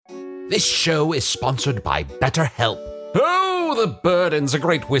This show is sponsored by BetterHelp. Oh, the burdens a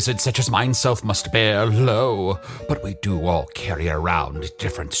great wizard such as myself must bear, lo. But we do all carry around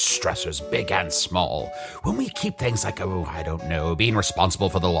different stressors, big and small. When we keep things like, being responsible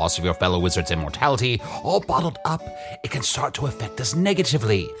for the loss of your fellow wizard's immortality, all bottled up, it can start to affect us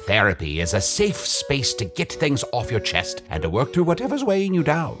negatively. Therapy is a safe space to get things off your chest and to work through whatever's weighing you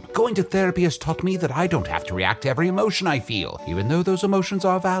down. Going to therapy has taught me that I don't have to react to every emotion I feel, even though those emotions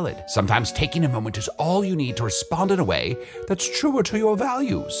are valid. Sometimes taking a moment is all you need to respond in a way that's truer to your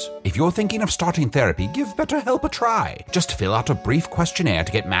values. If you're thinking of starting therapy, give BetterHelp a try. Just fill out a brief questionnaire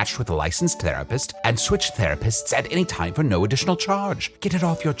to get matched with a licensed therapist and switch therapists at any time for no additional charge. Get it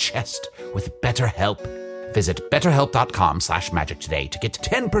off your chest with BetterHelp. Visit betterhelp.com/magic today to get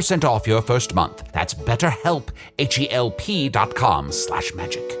 10% off your first month. That's BetterHelp,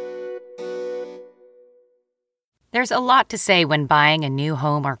 HELP.com/magic. There's a lot to say when buying a new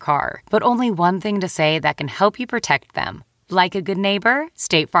home or car, but only one thing to say that can help you protect them. Like a good neighbor,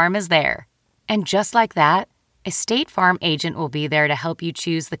 State Farm is there. And just like that, a State Farm agent will be there to help you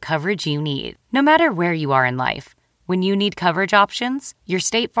choose the coverage you need, no matter where you are in life. When you need coverage options, your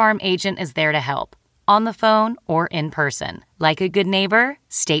State Farm agent is there to help, on the phone or in person. Like a good neighbor,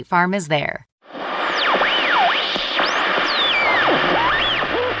 State Farm is there.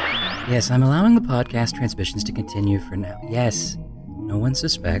 Yes, I'm allowing the podcast transmissions to continue for now. Yes, no one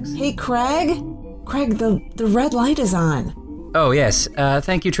suspects. Hey, Craig? Craig, the red light is on. Oh, yes.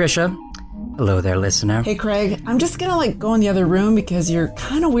 Thank you, Trisha. Hello there, listener. Hey, Craig, I'm just gonna, go in the other room because you're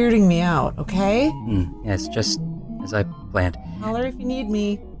kind of weirding me out, okay? Yes, just as I planned. Holler if you need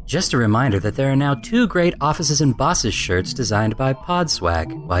me. Just a reminder that there are now 2 great Offices and Bosses shirts designed by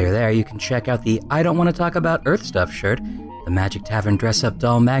Podswag. While you're there, you can check out the I Don't Want to Talk About Earth Stuff shirt, the Magic Tavern dress-up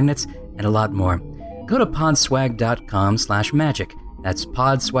doll magnets, and a lot more. Go to podswag.com/magic. That's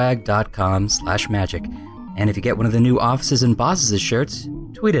podswag.com/magic. And if you get one of the new Offices and Bosses shirts,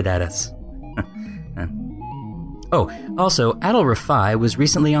 tweet it at us. Oh, also, Adil Rafai was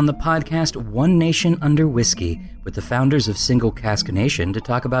recently on the podcast One Nation Under Whiskey with the founders of Single Cask Nation to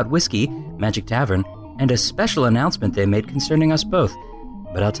talk about whiskey, Magic Tavern, and a special announcement they made concerning us both.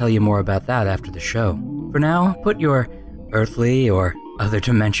 But I'll tell you more about that after the show. For now, put your earthly or other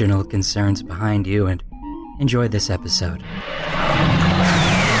dimensional concerns behind you and enjoy this episode.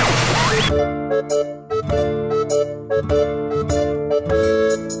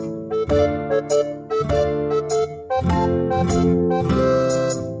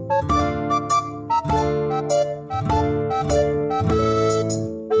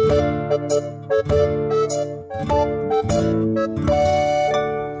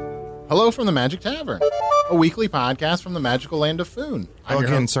 Hello from the Magic Tavern, a weekly podcast from the magical land of Foon.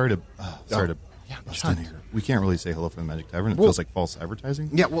 Sorry to bust in here. We can't really say hello from the Magic Tavern. It feels like false advertising.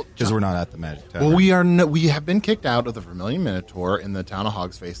 Yeah, well, because we're not at the Magic Tavern. Well, we have been kicked out of the Vermilion Minotaur in the town of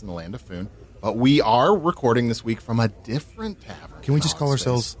Hogsface in the land of Foon, but we are recording this week from a different tavern. Can we just call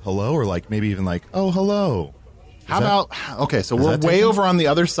ourselves hello, or maybe even oh hello? So we're way over on the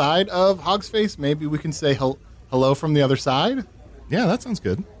other side of Hogsface. Maybe we can say hello from the other side. Yeah, that sounds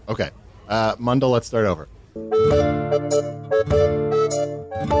good. Okay, Mundo, let's start over.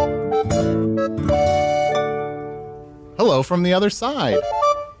 Hello from the other side,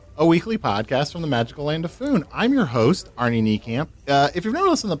 a weekly podcast from the magical land of Foon. I'm your host, Arnie Niekamp. If you've never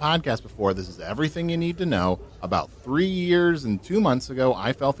listened to the podcast before, this is everything you need to know. About 3 years and 2 months ago,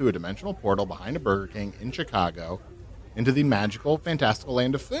 I fell through a dimensional portal behind a Burger King in Chicago into the magical, fantastical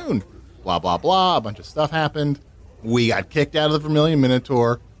land of Foon. Blah, blah, blah. A bunch of stuff happened. We got kicked out of the Vermilion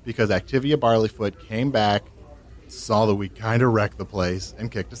Minotaur because Activia Barleyfoot came back, saw that we kind of wrecked the place, and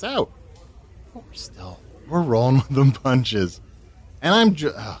kicked us out. But we're rolling with them punches. And I'm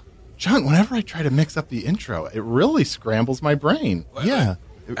John, whenever I try to mix up the intro, it really scrambles my brain. Yeah.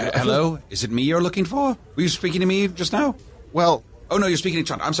 Hello? Is it me you're looking for? Were you speaking to me just now? Well... Oh, no, you're speaking to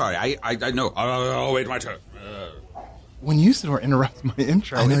John. I'm sorry. I know. Oh, wait, my turn. When you sort of interrupt my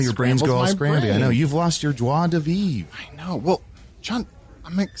intro, I know your brains go all scramby. Brain. I know. You've lost your joie de vivre. I know. Well, John,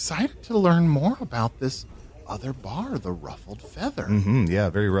 I'm excited to learn more about this other bar, the Ruffled Feather. Mm-hmm.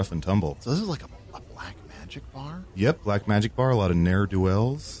 Yeah, very rough and tumble. So this is like a black magic bar? Yep, black magic bar, a lot of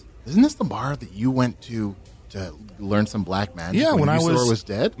ne'er-do-wells. Isn't this the bar that you went to learn some black magic when I was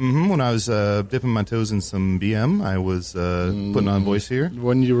dead? Mm-hmm, when I was dipping my toes in some BM, I was putting on voice here.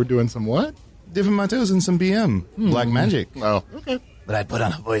 When you were doing some what? Dipping my toes in some BM, black magic. Oh, okay. But I put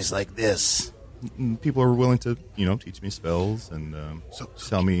on a voice like this. People are willing to, teach me spells and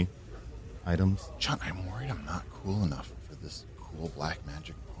sell me items. John, I'm worried I'm not cool enough for this cool black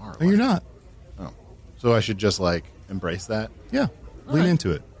magic bar. No, you're not. Oh. So I should just, embrace that? Yeah. Lean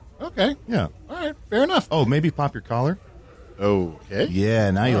into it. Okay. Yeah. All right. Fair enough. Oh, maybe pop your collar. Okay.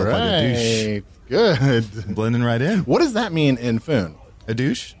 Yeah, now you look like a douche. Good. Blending right in. What does that mean in Foon? A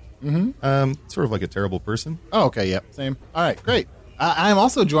douche? Sort of like a terrible person. Oh, okay. Yep. Same. All right. Great. I'm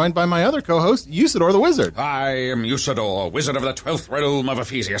also joined by my other co-host, Usador the Wizard. I am Usador, wizard of the 12th realm of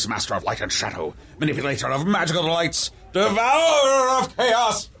Ephesius, master of light and shadow, manipulator of magical delights, devourer of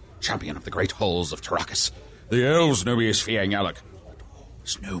chaos, champion of the great halls of Tarakas. The elves know me as Fiangyalak, the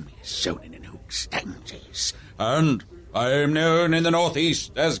dwarves know me as Zonin and Hookstanges, and I am known in the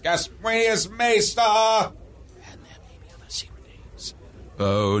northeast as Gasprinius Maester. And there may be other secret names.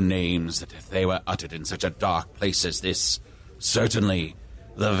 Oh, names that if they were uttered in such a dark place as this, certainly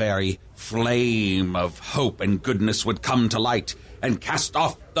the very flame of hope and goodness would come to light and cast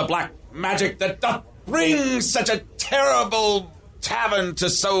off the black magic that doth bring such a terrible tavern to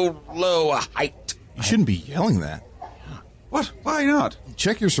so low a height. You shouldn't be yelling that. What? Why not?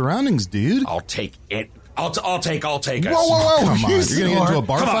 Check your surroundings, dude. I'll take it. I'll take us. Whoa. Come on. You're going to get into a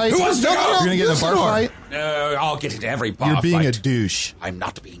bar fight? Who wants to go? You're going to get in a bar fight? No, I'll get into every bar You're being fight. a douche. I'm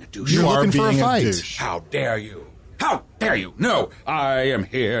not being a douche. You're looking for a being a fight. douche. How dare you? How dare you? No, I am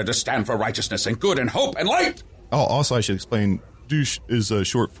here to stand for righteousness and good and hope and light. Oh, also, I should explain, douche is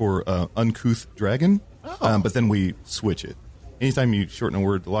short for uncouth dragon, but then we switch it. Anytime you shorten a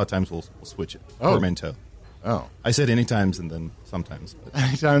word, a lot of times we'll switch it. Oh. Portmanteau. Oh. I said anytimes and then sometimes. But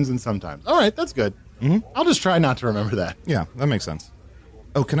Anytimes and sometimes. All right. That's good. Mm-hmm. I'll just try not to remember that. yeah, that makes sense.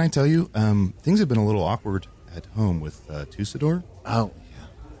 Oh, can I tell you, things have been a little awkward at home with Tusador. Oh,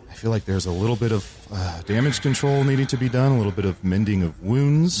 I feel like there's a little bit of damage control needing to be done, a little bit of mending of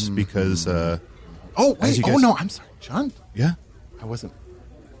wounds, because... Oh, as wait. you Oh, guys- no. I'm sorry, John. Yeah, I wasn't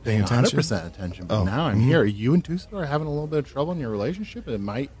paying attention. 100% attention, but Oh, now I'm here. You and Tusador are having a little bit of trouble in your relationship. It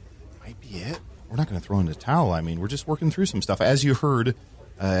might be it. We're not going to throw in the towel. I mean, we're just working through some stuff. As you heard,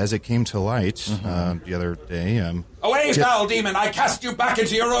 as it came to light the other day... Away, foul demon! I cast you back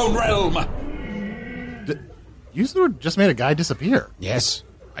into your own realm! Usador just made a guy disappear. Yes,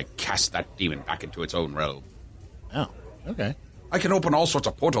 I cast that demon back into its own realm. Oh, okay. I can open all sorts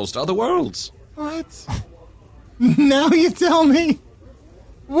of portals to other worlds. What? Now you tell me.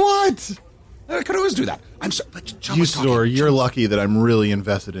 What? I could always do that. I'm sorry, but Chunt was Usador, talking. you're lucky that I'm really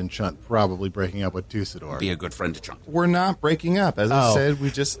invested in Chunt probably breaking up with Tusador. Be a good friend to Chunt. We're not breaking up. As I Oh. said, we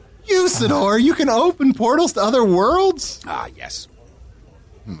just... Usador, you can open portals to other worlds? Ah, yes.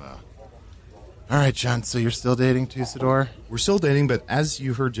 All right, Chunt, so you're still dating Tusador? We're still dating, but as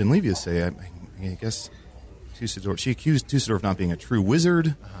you heard Genlevia say, I guess Tusador... She accused Tusador of not being a true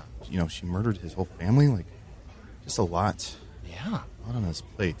wizard. You know, she murdered his whole family. Like, just a lot. Yeah. A lot on his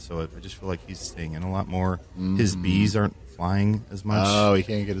plate. So I just feel like he's staying in a lot more. His bees aren't flying as much. Oh, he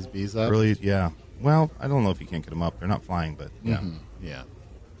can't get his bees up? Really, yeah. Well, I don't know if you can't get them up. They're not flying, but yeah. Yeah.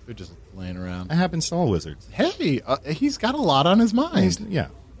 They're just laying around. That happens to all wizards. Hey, he's got a lot on his mind. Yeah.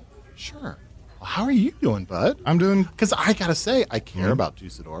 Sure. Well, how are you doing, bud? I'm doing... Because I got to say, I care about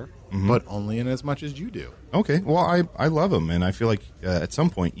Tusador, but only in as much as you do. Okay. Well, I love him, and I feel like at some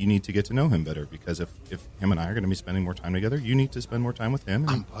point you need to get to know him better, because if him and I are going to be spending more time together, you need to spend more time with him.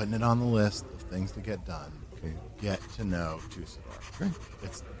 I'm putting it on the list of things to get done. Okay. Get to know Tusador. Great.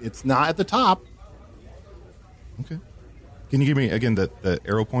 It's not at the top. Okay. Can you give me, again, the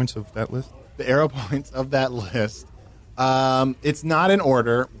arrow points of that list? The arrow points of that list. It's not in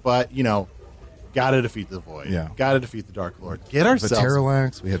order, but, gotta defeat the Void. Yeah. Gotta defeat the Dark Lord. Get The ourselves...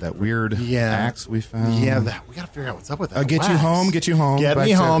 Terralax. We had that weird axe we found. Yeah, we gotta figure out what's up with that. Get you home. Get you home. Get Back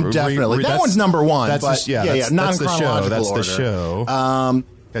me to- home, definitely. That that's- one's number one. That's but the, yeah, not that's in the show. chronological That's the order. show.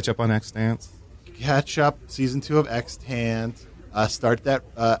 Catch up on X-Dance. Catch up season 2 of Extant. Start that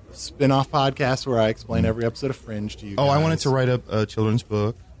spin-off podcast where I explain every episode of Fringe to you guys. Oh, I wanted to write a children's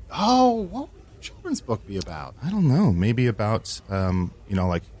book. Oh, what would a children's book be about? I don't know. Maybe about,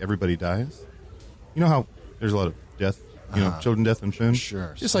 like everybody dies. You know how there's a lot of death, children death and film?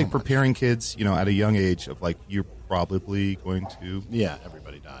 Sure, Just so like much. preparing kids, at a young age of like, you're probably going to. Yeah,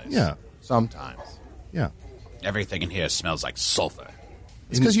 everybody dies. Yeah. Sometimes. Yeah. Everything in here smells like sulfur.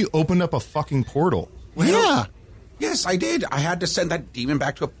 It's because you opened up a fucking portal. Yeah. Yes, I did. I had to send that demon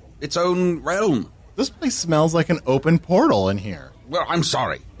back to its own realm. This place smells like an open portal in here. Well, I'm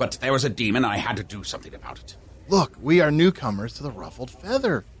sorry, but there was a demon. I had to do something about it. Look, we are newcomers to the Ruffled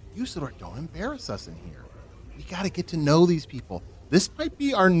Feather. Usador, don't embarrass us in here. We got to get to know these people. This might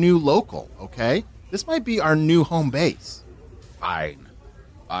be our new local, okay? This might be our new home base. Fine.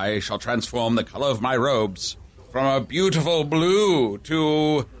 I shall transform the color of my robes from a beautiful blue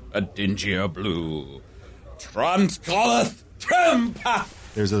to a dingier blue. Transcoloth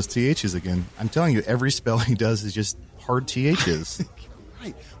Trempath! There's those THs again. I'm telling you, every spell he does is just hard THs.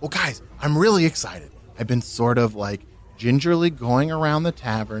 right. Well, guys, I'm really excited. I've been sort of like gingerly going around the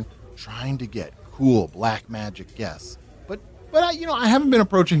tavern trying to get cool black magic guests. But I haven't been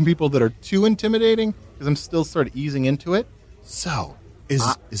approaching people that are too intimidating because I'm still sort of easing into it. So,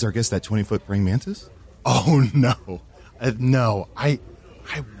 Is our guest that 20-foot praying mantis? oh no. No, I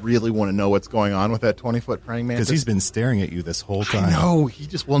really want to know what's going on with that 20-foot praying mantis. Because he's been staring at you this whole time. I know. He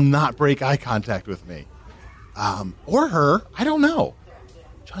just will not break eye contact with me. Or her. I don't know.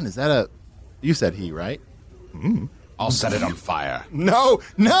 John, is that you said he, right? I'll set it on fire. No.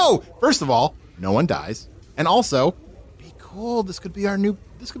 First of all, no one dies. And also, be cool. This could be our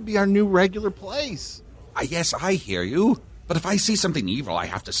new regular place. Yes, I hear you. But if I see something evil, I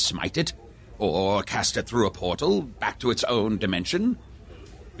have to smite it. Or cast it through a portal back to its own dimension.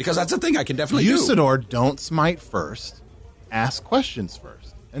 Because that's a thing I can definitely do. Usador, don't smite first. Ask questions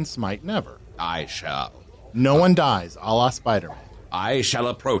first. And smite never. I shall. No one dies, a la Spider-Man. I shall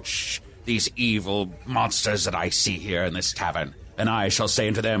approach these evil monsters that I see here in this tavern, and I shall say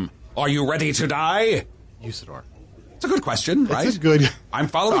unto them, "Are you ready to die?" Usador. It's a good question, right? It's a good... I'm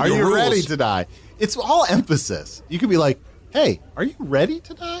following Are your you rules. ready to die? It's all emphasis. You could be like, hey, are you ready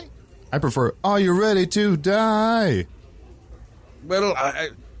to die? I prefer, are you ready to die? Well,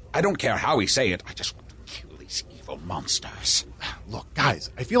 I don't care how we say it. I just want to kill these evil monsters. Look, guys,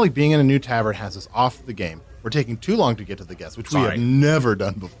 I feel like being in a new tavern has us off the game. We're taking too long to get to the guests, which we Sorry. have never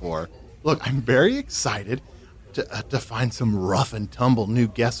done before. Look, I'm very excited to find some rough and tumble new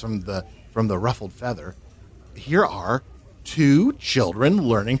guests from the Ruffled Feather. Here are 2 children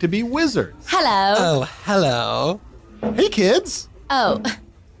learning to be wizards. Hello. Oh, hello. Hey, kids. Oh,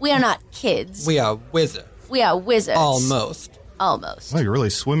 we are not kids. We are wizards. We are wizards. Almost. Almost. Well, you're really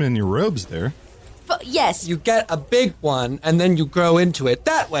swimming in your robes there. Yes. You get a big one, and then you grow into it.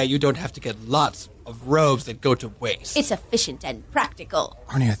 That way you don't have to get lots of robes that go to waste. It's efficient and practical.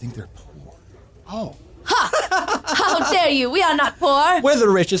 Arnie, I think they're poor. Oh. How dare you? We are not poor. We're the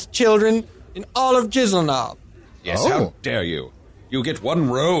richest children in all of Jizzleknob. Yes, Oh. how dare you? You get 1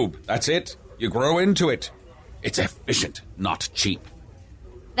 robe. That's it. You grow into it. It's efficient, not cheap.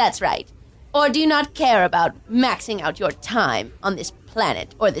 That's right. Or do you not care about maxing out your time on this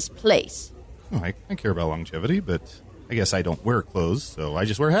planet or this place? Oh, I care about longevity, but I guess I don't wear clothes, so I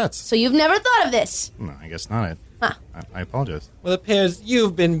just wear hats. So you've never thought of this? No, I guess not. Huh. I apologize. Well, it appears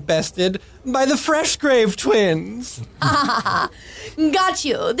you've been bested by the Freshgrave twins. Got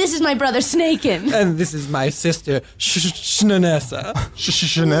you. This is my brother Snakin. And this is my sister, Shnanessa.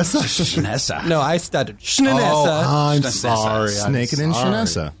 Shanessa? Shanessa. No, I stuttered. Shnanessa. I'm Shanessa. sorry. I'm Snaking and sorry.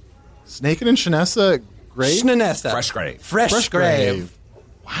 Shanessa. Snaking and Shanessa, great. Shnanessa. Freshgrave. Freshgrave.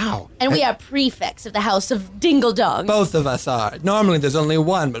 Wow. And we are prefects of the House of Dingle-Dong. Both of us are. Normally there's only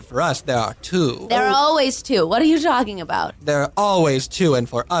one, but for us there are 2. There are always 2. What are you talking about? There are always 2, and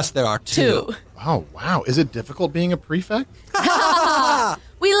for us there are 2. 2. Oh, wow. Is it difficult being a prefect?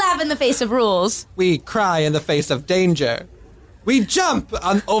 We laugh in the face of rules. We cry in the face of danger. We jump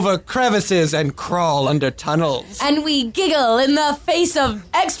over crevices and crawl under tunnels. And we giggle in the face of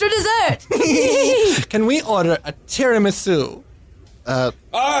extra dessert. Can we order a tiramisu?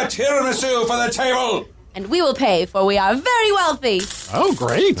 Tiramisu for the table! And we will pay, for we are very wealthy. Oh,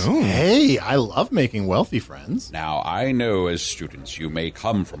 great. Ooh. Hey, I love making wealthy friends. Now, I know as students you may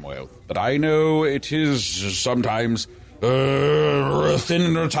come from wealth, but I know it is sometimes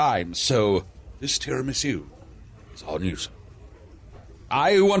thinner times, so this tiramisu is all new.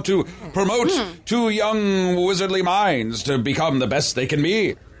 I want to promote 2 young wizardly minds to become the best they can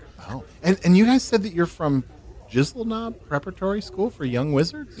be. Oh, and you guys said that you're from Jizzleknob Preparatory School for Young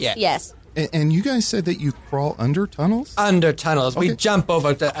Wizards? Yes. And you guys said that you crawl under tunnels? Under tunnels. We Okay. jump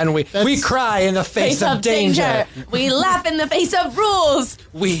over and we cry in the face of danger. We laugh in the face of rules.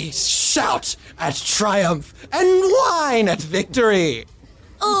 We shout at triumph and whine at victory.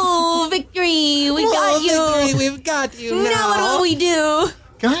 Oh, victory. We got you. Victory, we've got you now. Now what will we do?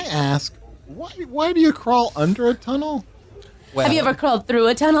 Can I ask, why do you crawl under a tunnel? Well, Have you ever crawled through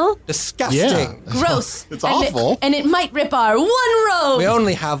a tunnel? Disgusting. Yeah. Gross. It's awful. And it might rip our one robe. We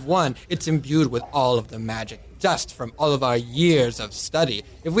only have one. It's imbued with all of the magic dust from all of our years of study.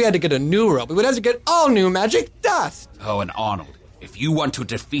 If we had to get a new robe, we would have to get all new magic dust. Oh, and Arnold, if you want to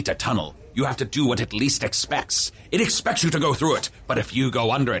defeat a tunnel, you have to do what it least expects. It expects you to go through it, but if you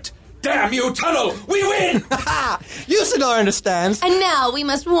go under it, damn you, tunnel, we win! Usador understands. And now we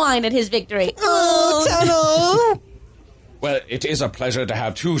must whine at his victory. Oh, tunnel! Well, it is a pleasure to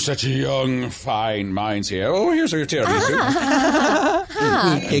have 2 such young, fine minds here. Oh, here's your tiramisu.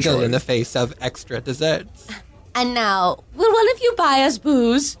 We giggle in the face of extra desserts. And now, will one of you buy us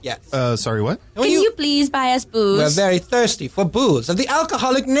booze? Yes. Sorry, what? Can you please buy us booze? We're very thirsty for booze of the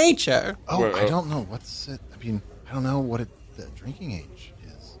alcoholic nature. Oh, I don't know. What's it? I mean, I don't know what the drinking age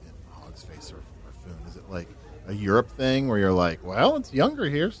is in Hog's Face or Foon. Is it like a Europe thing where you're like, well, it's younger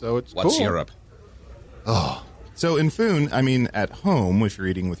here, so it's What's cool. Europe? Oh, So in Foon, I mean, at home, if you're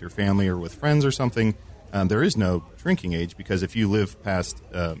eating with your family or with friends or something, there is no drinking age because if you live past,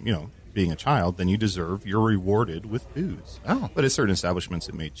 being a child, then you're rewarded with booze. Oh. But at certain establishments,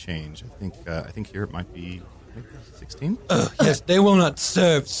 it may change. I think here it might be maybe 16. Yes, they will not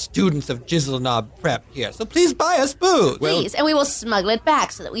serve students of Jizzleknob Prep here, so please buy us booze. Please, and we will smuggle it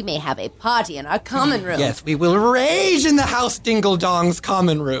back so that we may have a party in our common room. Yes, we will rage in the House Dingle Dong's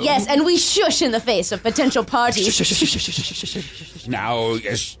common room. Yes, and we shush in the face of potential parties. Now,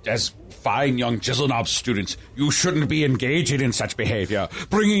 as fine young Jizzleknob students, you shouldn't be engaging in such behavior.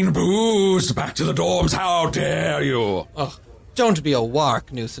 Bringing booze back to the dorms, how dare you? Oh, don't be a wark,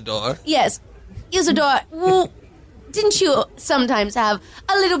 Nusador. Yes, Isidore, didn't you sometimes have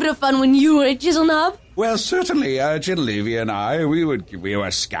a little bit of fun when you were at Jizzleknob? Well, certainly, Genevieve and I, we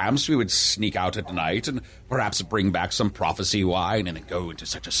were scamps. We would sneak out at night and perhaps bring back some prophecy wine and go into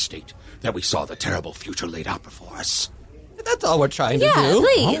such a state that we saw the terrible future laid out before us. That's all we're trying to Yeah, do.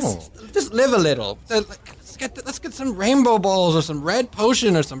 please. Oh. Just live a little. Let's get some rainbow balls or some red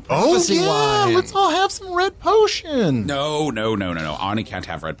potion or some prophecy wine. let's all have some red potion. No. Arnie can't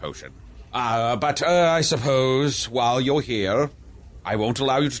have red potion. But I suppose while you're here, I won't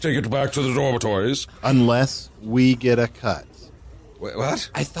allow you to take it back to the dormitories. Unless we get a cut. What?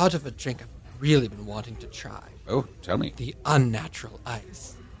 I thought of a drink I've really been wanting to try. Oh, tell me. The unnatural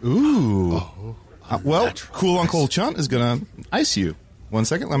ice. Ooh. Well, cool ice. Uncle Chunt is going to ice you. 1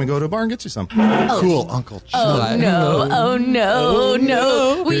 second, let me go to a bar and get you some. Cool, Uncle Chuck. Oh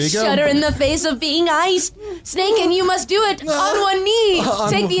no. We Here you go. shudder in the face of being iced. Snakin', you must do it on one knee.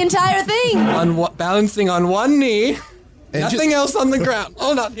 Take the entire thing. Balancing on one knee. And Nothing else on the ground.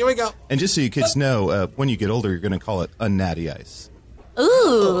 Hold on, here we go. And just so you kids know, when you get older, you're going to call it a natty ice.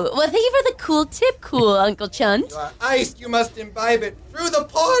 Ooh, well, thank you for the cool tip, cool Uncle Chunt. You are iced, you must imbibe it through the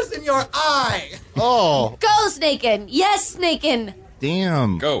pores in your eye. Oh. Go, Snakin'. Yes, Snakin'.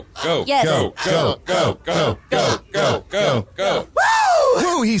 Damn. Go. Yes. Go.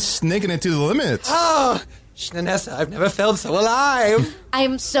 Woo! He's snaking it to the limits. Oh, Shnanessa, I've never felt so alive. I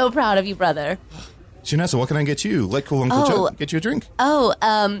am so proud of you, brother. Shanessa, what can I get you? Let cool Uncle Chunt get you a drink. Oh,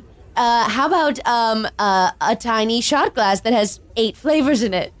 how about, a tiny shot glass that has 8 flavors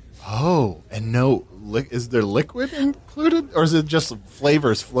in it? Oh, and is there liquid included? Or is it just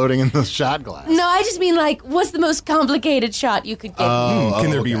flavors floating in the shot glass? No, I just mean, like, what's the most complicated shot you could get? Can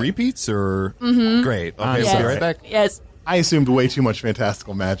there be repeats or? Mm-hmm. Great. Okay, Yes. we'll be right back. Yes. I assumed way too much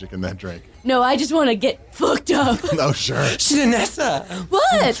fantastical magic in that drink. No, I just want to get fucked up. Oh, sure. Shnanessa.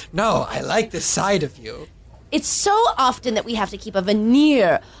 What? No, I like this side of you. It's so often that we have to keep a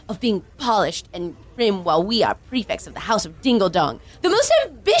veneer of being polished and prim while we are prefects of the House of Dingle Dong, the most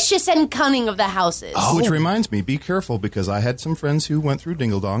ambitious and cunning of the houses. Oh, which reminds me, be careful because I had some friends who went through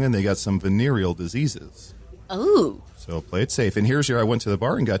Dingle Dong and they got some venereal diseases. Oh. So play it safe. And here's your, I went to the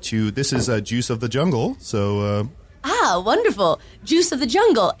bar and got you, this is Juice of the Jungle. So, Ah, wonderful. Juice of the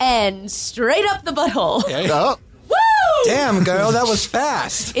jungle and straight up the butthole. Oh, Woo! Damn, girl, that was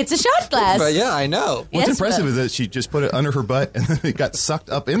fast. It's a shot glass. But yeah, I know. what's Yes, impressive but- is that she just put it under her butt and then it got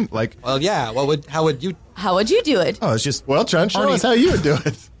sucked up in, like, Well, yeah. How would you? How would you do it? oh, it's just, well, Trent, show Arnie- us how you would do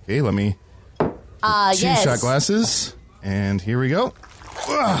it. okay, let me, two Yes. shot glasses, and here we go.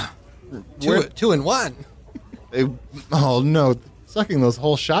 Ugh. Two and one. Oh, no. Sucking those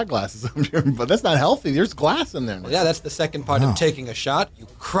whole shot glasses up here, but that's not healthy. There's glass in there now. Well, yeah, that's the second part of taking a shot. You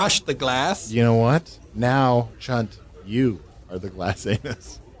crush the glass. You know what? Now, Chunt, you are the glass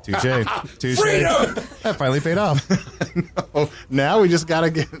anus. Touche. That finally paid off. Oh, now we just got to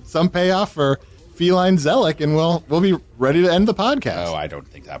get some payoff for Feline Zellic, and we'll be ready to end the podcast. Oh, I don't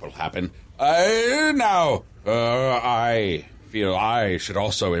think that will happen. I feel I should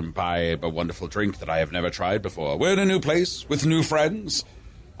also imbibe a wonderful drink that I have never tried before. We're in a new place with new friends.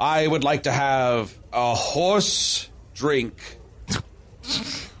 I would like to have a horse drink.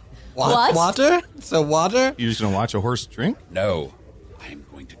 What? Water? So water? You're just going to watch a horse drink? No, I am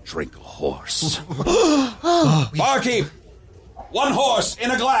going to drink a horse. Barkeep, 1 horse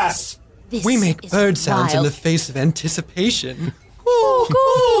in a glass. This We make is bird sounds in wild. the face of anticipation.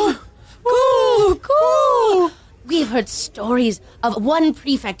 Coo, coo, coo. We've heard stories of one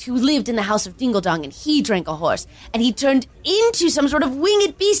prefect who lived in the House of Dingle Dong, and he drank a horse, and he turned into some sort of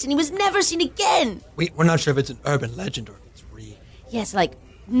winged beast, and he was never seen again. We're not sure if it's an urban legend or if it's real. Yes, like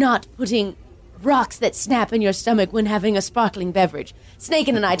not putting rocks that snap in your stomach when having a sparkling beverage.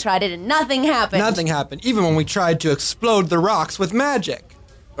 Snakin and I tried it and nothing happened. Nothing happened, even when we tried to explode the rocks with magic.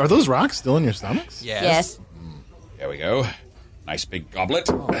 Are those rocks still in your stomachs? Yes. Here we go. Nice big goblet.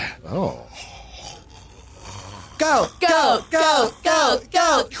 Oh. Go, Go, go, go,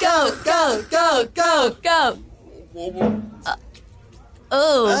 go, go, go, go, go, go.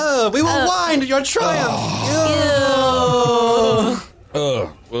 Oh. We will wind your triumph.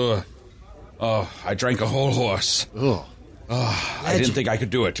 I drank a whole horse. Ugh. I didn't think I could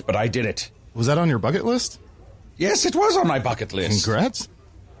do it, but I did it. Was that on your bucket list? Yes, it was on my bucket list. Congrats.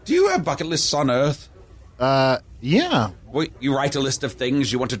 Do you have bucket lists on Earth? Yeah. Wait, you write a list of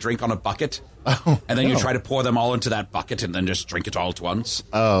things you want to drink on a bucket, and then you try to pour them all into that bucket and then just drink it all at once?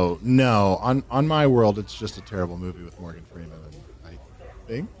 Oh, no. On my world, it's just a terrible movie with Morgan Freeman and I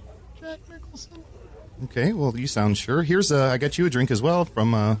think Jack Nicholson. Okay, well, you sound sure. Here's I got you a drink as well from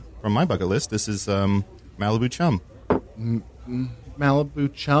my bucket list. This is Malibu Chum.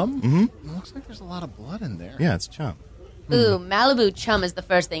 Malibu Chum? Mm-hmm. It looks like there's a lot of blood in there. Yeah, it's chum. Ooh, Malibu Chum is the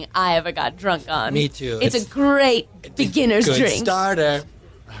first thing I ever got drunk on. Me too. It's a great beginner's Good drink. starter.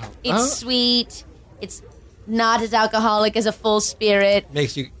 It's sweet. It's not as alcoholic as a full spirit,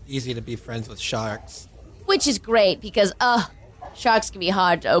 Makes you easy to be friends with sharks. which is great because, sharks can be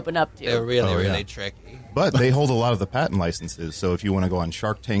hard to open up to. They're really, Oh, yeah. really tricky. But they hold a lot of the patent licenses, so if you want to go on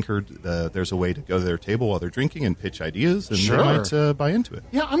Shark Tanker, there's a way to go to their table while they're drinking and pitch ideas, and Sure. they might buy into it.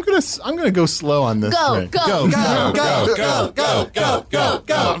 Yeah, I'm gonna go slow on this. Go, drink. go, Go, go, go, go, go, go, go,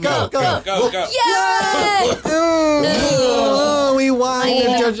 go, go, go. Go, go. Yay! Oh, we won.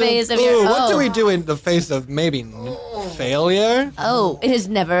 In the face of your- What do oh. we do in the face of maybe failure? Oh, it has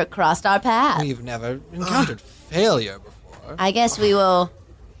never crossed our path. We've never encountered failure before. I guess we will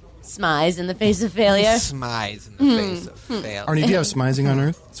smize in the face of failure. Smize in the face of failure. Arnie, do you have smizing on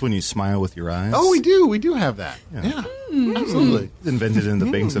Earth? It's when you smile with your eyes. Oh, we do have that. Yeah, absolutely. It's invented in the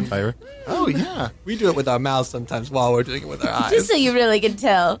banks of Tyra. Oh, yeah. We do it with our mouths sometimes while we're doing it with our eyes. Just so you really can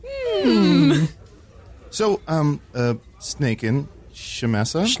tell. So, Snakin,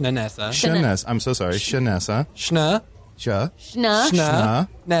 Shamessa? Shnanessa. Shanessa. I'm so sorry. Shanessa. Shna. Sha. Schna. Shna.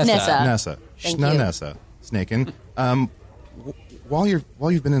 Nessa. Nessa. Thank you. Shnanessa. Snakin. While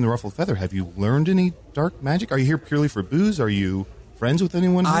you've been in the Ruffled Feather, have you learned any dark magic? Are you here purely for booze? Are you friends with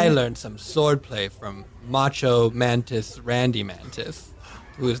anyone here? I learned some swordplay from Macho Mantis Randy Mantis,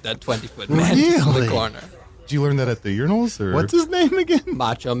 who is that 20-foot mantis in Really? the corner. Did you learn that at the urinals? Or? What's his name again?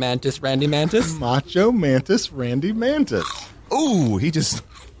 Macho Mantis Randy Mantis. Macho Mantis Randy Mantis. Ooh, he just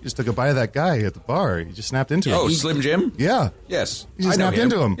took a bite of that guy at the bar. He just snapped into him. Oh, Slim Jim? Yeah. Yes. He just I know snapped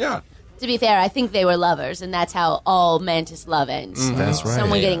into him. Yeah. To be fair, I think they were lovers, and that's how all mantis love ends. That's right.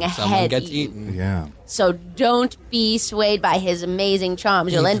 Someone getting a Someone head gets eaten. eaten. Yeah. So don't be swayed by his amazing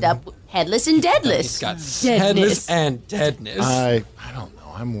charms. You'll end up headless and deadless. He's got Deadness. headless and deadness. I don't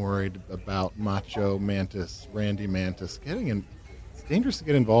know. I'm worried about Macho Mantis Randy Mantis getting in. It's dangerous to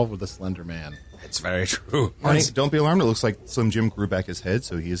get involved with a slender man. It's very true. Arnie, don't be alarmed. It looks like Slim Jim grew back his head,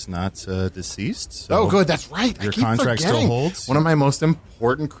 so he is not deceased. So Oh, good. That's right. Your I keep contract still forgetting. holds? One of my most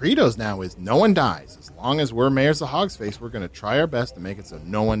important credos now is no one dies. As long as we're mayors of Hogsface, we're going to try our best to make it so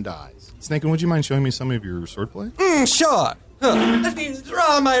no one dies. Snakin, would you mind showing me some of your swordplay? Sure. Let me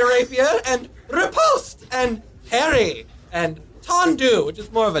draw my rapier and riposte and parry and tendu, which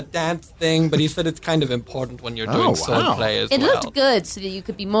is more of a dance thing, but he said it's kind of important when you're doing Oh, wow. swordplay as It well. looked good so that you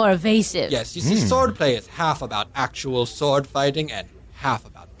could be more evasive. Yes, you see, swordplay is half about actual sword fighting and half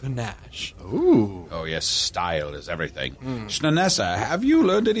about panache. Ooh. Oh, yes, style is everything. Shnanessa, have you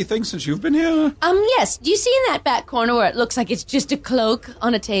learned anything since you've been here? Yes. Do you see in that back corner where it looks like it's just a cloak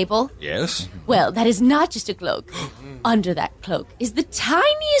on a table? Yes. Well, that is not just a cloak. Under that cloak is the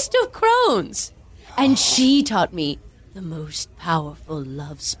tiniest of crones. And she taught me the most powerful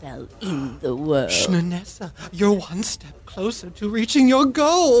love spell in the world. Shnanessa, you're one step closer to reaching your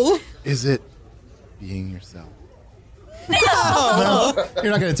goal. Is it being yourself?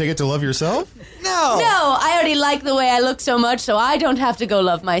 You're not going to take it to love yourself? No. No, I already like the way I look so much, so I don't have to go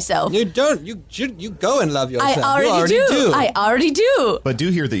love myself. You don't. You go and love yourself. I You already do. I already do. But do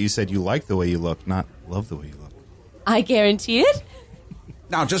hear that you said you like the way you look, not love the way you look. I guarantee it.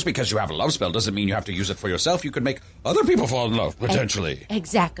 Now, just because you have a love spell doesn't mean you have to use it for yourself. You could make other people fall in love, potentially.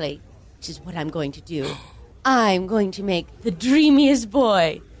 Exactly. Which is what I'm going to do. I'm going to make the dreamiest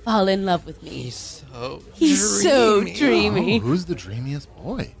boy fall in love with me. He's so dreamy. Oh, who's the dreamiest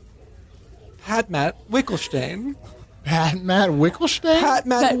boy? Pat Matt Wickelstein. Pat Matt Wickelstein? Pat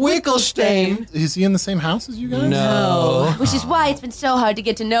Matt Wickelstein. Is he in the same house as you guys? No. Which is why it's been so hard to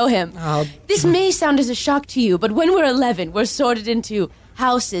get to know him. Oh. This may sound as a shock to you, but when we're 11, we're sorted into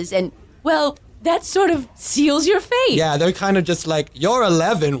houses, and, well, that sort of seals your fate. Yeah, they're kind of just like, you're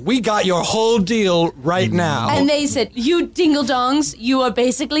 11, we got your whole deal right now. And they said, you ding-dongs, you are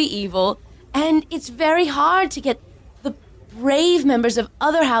basically evil, and it's very hard to get the brave members of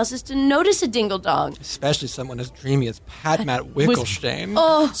other houses to notice a dingle-dong. Especially someone as dreamy as Matt Wickelstein.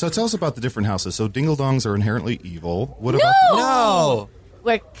 Oh, So tell us about the different houses. So dingle-dongs are inherently evil. What no! about... No!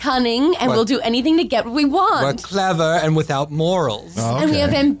 We're cunning, and we'll do anything to get what we want. We're clever and without morals. Oh, And we okay.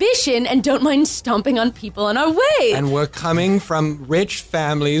 have ambition and don't mind stomping on people on our way. And we're coming from rich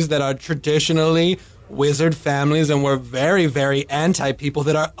families that are traditionally wizard families, and we're very, very anti-people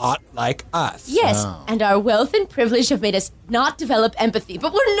that are not like us. Yes, and our wealth and privilege have made us not develop empathy,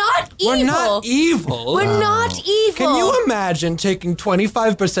 but we're not evil. We're not evil. We're not evil. Can you imagine taking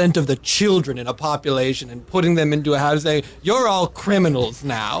 25% of the children in a population and putting them into a house and saying, you're all criminals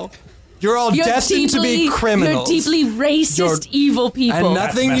now? You're all destined to be criminals. You're deeply racist, evil people. And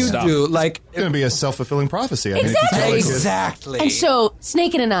nothing you messed up. do, like... It's going to be a self-fulfilling prophecy. I mean, if you Exactly. tell a kid- Exactly. And so,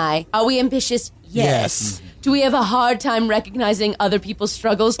 Snake and I, are we ambitious? Yes. Do we have a hard time recognizing other people's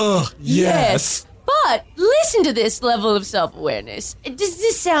struggles? yes. But listen to this level of self-awareness. Does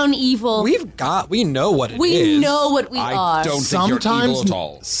this sound evil? We know what it is. We know what we I are. don't think you're evil at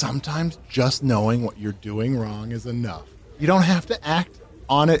all. Sometimes just knowing what you're doing wrong is enough. You don't have to act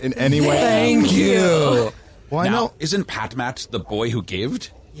on it in any way. Thank you. Well, I Now, know... isn't Pat the boy who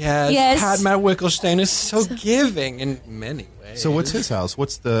gived? Yes. Pat Matt Wickelstein is so giving in many ways. So what's his house?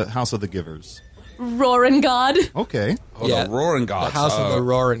 What's the House of the Givers? Roaring God. Okay. Oh, Yeah, the Roaring Gods. the House of the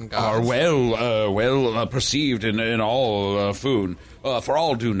Roaring Are Gods. well perceived in all Foon. For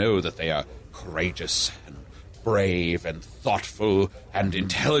all do know that they are courageous and brave and thoughtful and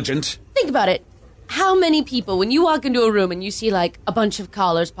intelligent. Think about it. How many people, when you walk into a room and you see like a bunch of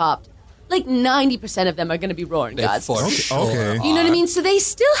collars popped, like 90% of them are going to be roaring They gods. for sure okay. You know what I mean? So they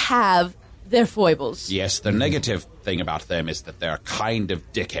still have their foibles. Yes, the negative thing about them is that they're kind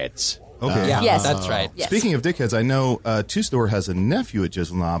of dickheads. Okay. Yeah, Yes. that's right. Yes. Speaking of dickheads, I know Two-Store has a nephew at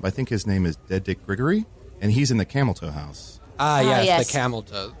Jizzle I think his name is Dead Dick Grigory, and he's in the Camel Toe house. Yes, yes. the camel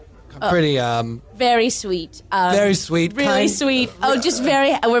toe. Pretty, Very sweet. very sweet. Really sweet. Oh, just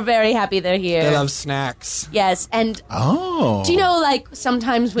we're very happy they're here. They love snacks. Yes, and Oh. do you know, like,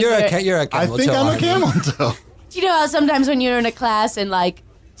 sometimes when You're a you're I camel think toe, I'm a aren't you? camel toe. do you know how sometimes when you're in a class and, like,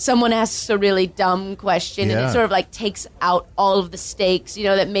 someone asks a really dumb question and Yeah. it sort of, like, takes out all of the stakes, you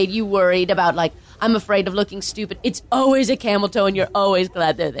know, that made you worried about, like, I'm afraid of looking stupid. It's always a camel toe and you're always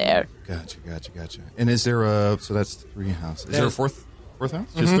glad they're there. Gotcha. And is there so that's 3 houses. Is there a fourth house?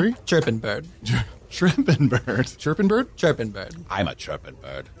 Just 3? Chirpin' bird. Chirping bird. Chirpin' bird? Chirpin' bird. I'm a chirping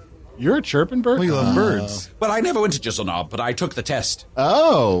bird. You're a chirping bird? Well, you love birds. Well, I never went to Jizzle but I took the test.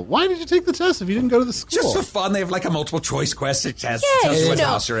 Oh, why did you take the test if you didn't go to the school? Just for fun, they have like a multiple choice question test. Yes, Tells you what no.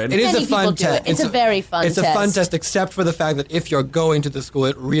 house you're in. It is Many a fun people do test. it. It's a very fun It's a fun test. test, except for the fact that if you're going to the school,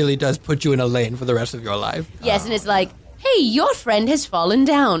 it really does put you in a lane for the rest of your life. Yes, and it's like, hey, your friend has fallen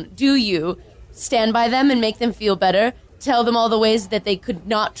down. Do you stand by them and make them feel better? Tell them all the ways that they could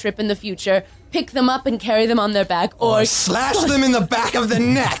not trip in the future. Pick them up and carry them on their back, or slash them in the back of the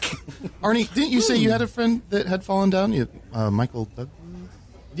neck. Arnie, didn't you say you had a friend that had fallen down? Michael Douglas?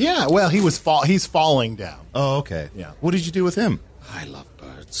 Yeah, well, he's falling down. Oh, okay. Yeah. What did you do with him? I love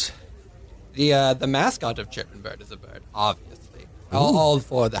birds. The mascot of Chirpin' Bird is a bird, obviously. All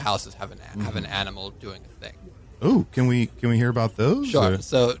 4 of the houses have an animal doing a thing. Oh, can we hear about those? Sure. Or-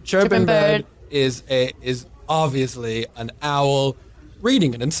 So Chirpin' Chirpin' Bird Bird is obviously an owl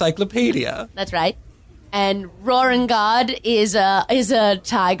reading an encyclopedia. that's right. And Roaring God is a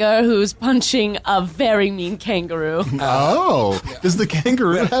tiger who's punching a very mean kangaroo. Oh, does the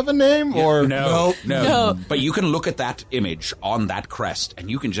kangaroo have a name? Or No. No. But you can look at that image on that crest, and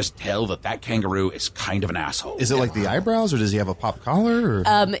you can just tell that that kangaroo is kind of an asshole. Is it like the eyebrows, or does he have a pop collar?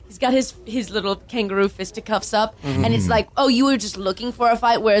 Or? He's got his little kangaroo fisticuffs up, and it's like, oh, you were just looking for a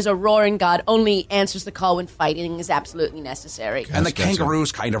fight, whereas a Roaring God only answers the call when fighting is absolutely necessary. And the Gotcha.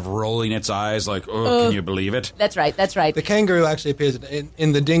 kangaroo's kind of rolling its eyes like, oh, can you believe it? That's right. The kangaroo actually appears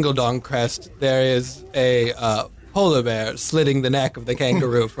in the Dingle Dong crest. There is a polar bear slitting the neck of the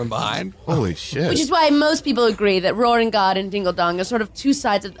kangaroo from behind. Holy shit. Which is why most people agree that Roaring God and Dingle Dong are sort of 2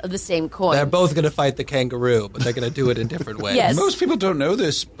 sides of the same coin. They're both going to fight the kangaroo, but they're going to do it in different ways. Yes. Most people don't know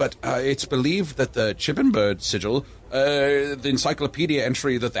this, but it's believed that the Chirpin' Bird sigil, the encyclopedia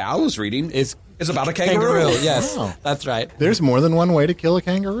entry that the owl is reading, is about a kangaroo. Yes, Wow. that's right. there's more than one way to kill a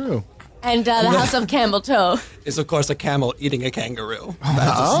kangaroo. And the House of Camel Toe. Is, of course, a camel eating a kangaroo.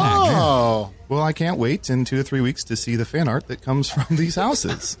 Oh. Well, I can't wait in 2 to 3 weeks to see the fan art that comes from these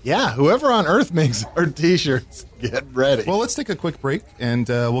houses. Yeah, whoever on Earth makes our T-shirts, get ready. Well, let's take a quick break, and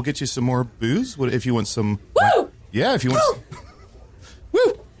we'll get you some more booze. If you want some... Woo! Yeah, if you want...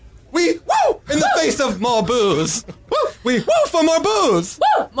 Woo! We woo in the face of more booze. Woo! We woo for more booze.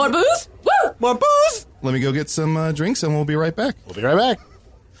 Woo! More booze? Woo! More booze. Let me go get some drinks, and we'll be right back. We'll be right back.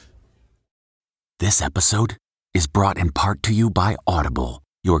 This episode is brought in part to you by Audible,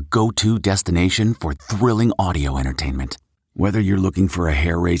 your go-to destination for thrilling audio entertainment. Whether you're looking for a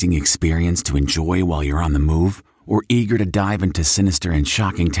hair-raising experience to enjoy while you're on the move or eager to dive into sinister and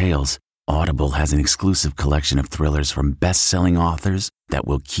shocking tales, Audible has an exclusive collection of thrillers from best-selling authors that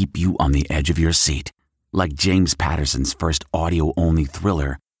will keep you on the edge of your seat. Like James Patterson's first audio-only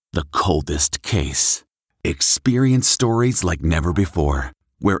thriller, The Coldest Case. Experience stories like never before,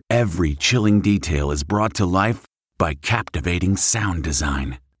 where every chilling detail is brought to life by captivating sound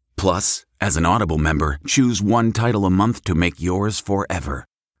design. Plus, as an Audible member, choose one title a month to make yours forever.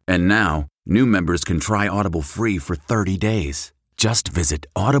 And now, new members can try Audible free for 30 days. Just visit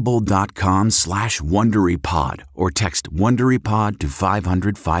audible.com/WonderyPod or text WonderyPod to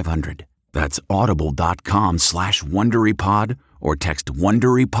 500-500. That's audible.com/WonderyPod or text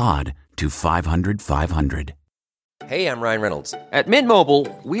WonderyPod to 500-500. Hey, I'm Ryan Reynolds. At Mint Mobile,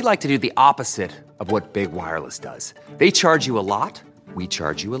 we like to do the opposite of what Big Wireless does. They charge you a lot, we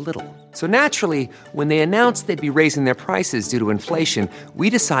charge you a little. So naturally, when they announced they'd be raising their prices due to inflation, we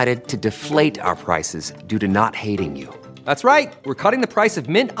decided to deflate our prices due to not hating you. That's right. We're cutting the price of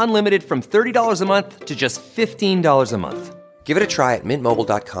Mint Unlimited from $30 a month to just $15 a month. Give it a try at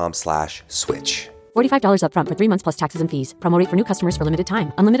mintmobile.com/switch. $45 up front for 3 months plus taxes and fees. Promo rate for new customers for limited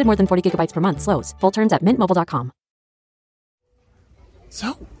time. Unlimited more than 40 gigabytes per month. Slows full terms at mintmobile.com.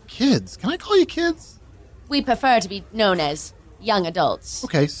 So, kids. Can I call you kids? We prefer to be known as young adults.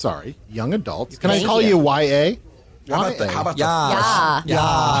 Okay, sorry. Young adults. Can Thank I call you. you YA? How about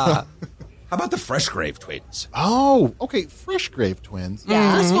Yeah. How about the Freshgrave twins? Oh, okay. Freshgrave twins.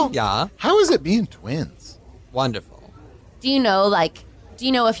 Yeah. First of all, Yeah. how is it being twins? Wonderful. Do you know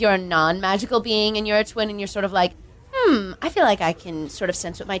if you're a non-magical being and you're a twin and you're sort of like, I feel like I can sort of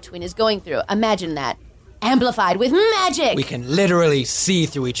sense what my twin is going through. Imagine that. Amplified with magic. We can literally see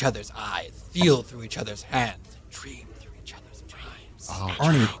through each other's eyes, feel through each other's hands, and dream through each other's dreams. Oh,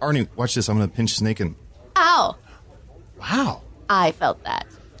 Arnie, watch this. I'm going to pinch Snake and... Ow. Wow. I felt that.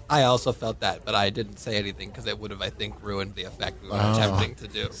 I also felt that, but I didn't say anything because it would have, I think, ruined the effect we were attempting to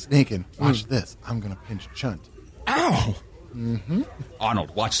do. Snakin', watch this. I'm going to pinch Chunt. Ow! Mm-hmm.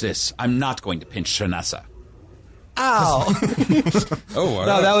 Arnold, watch this. I'm not going to pinch Shanessa. Ow! Oh,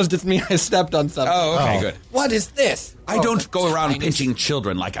 No, that was just me. I stepped on something. Oh, okay, good. What is this? I don't go around pinching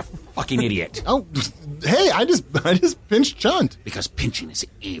children like a fucking idiot. Oh, hey, I just pinched Chunt. Because pinching is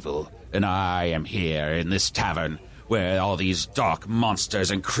evil, and I am here in this tavern where all these dark monsters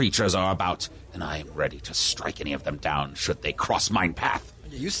and creatures are about, and I am ready to strike any of them down should they cross mine path.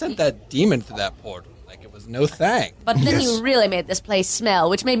 You sent that demon through that portal like it was no thing. But then you really made this place smell,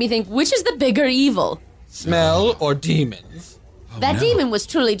 which made me think, which is the bigger evil? Smell or demons? That demon was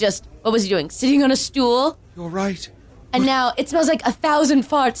truly just, what was he doing? Sitting on a stool? You're right. And now it smells like 1,000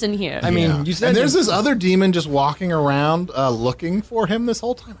 farts in here. I mean, you said... And there's this other demon just walking around looking for him this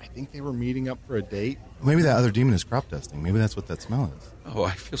whole time. I think they were meeting up for a date. Maybe that other demon is crop dusting. Maybe that's what that smell is. Oh,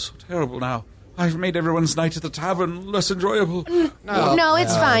 I feel so terrible now. I've made everyone's night at the tavern less enjoyable. No,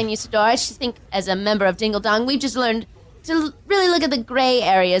 it's fine, Usador. I just think as a member of Dingle Dong, we've just learned to really look at the gray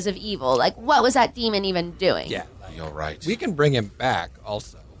areas of evil. Like, what was that demon even doing? Yeah. You're right. We can bring him back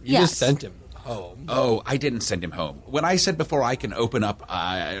also. You Yes. just sent him home. Oh, I didn't send him home. When I said before I can open up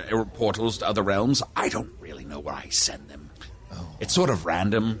portals to other realms, I don't really know where I send them. Oh. It's sort of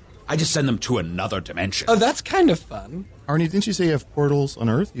random. I just send them to another dimension. Oh, that's kind of fun. Arnie, didn't you say you have portals on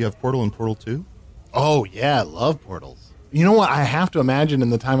Earth? You have Portal and Portal 2? Oh, yeah, I love portals. You know what? I have to imagine in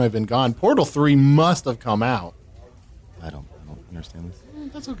the time I've been gone, Portal 3 must have come out. I don't understand this.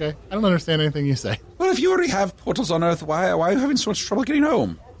 That's okay. I don't understand anything you say. Well, if you already have portals on Earth, why are you having so much trouble getting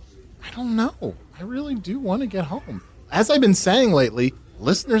home? I don't know. I really do want to get home. As I've been saying lately,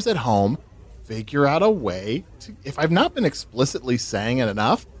 listeners at home, figure out a way to, if I've not been explicitly saying it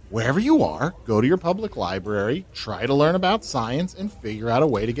enough, wherever you are, go to your public library, try to learn about science, and figure out a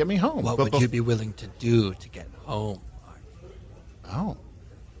way to get me home. What would you be willing to do to get home, Arnie?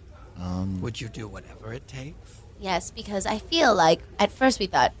 Oh. Would you do whatever it takes? Yes, because I feel like at first we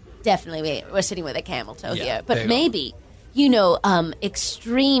thought definitely we're sitting with a camel toe Yeah, here, there but you go. maybe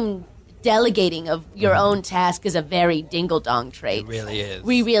extreme delegating of your own task is a very dingle-dong trait. It really is.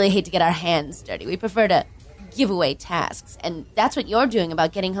 We really hate to get our hands dirty. We prefer to give away tasks, and that's what you're doing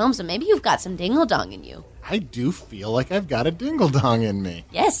about getting home, so maybe you've got some dingle-dong in you. I do feel like I've got a dingle-dong in me.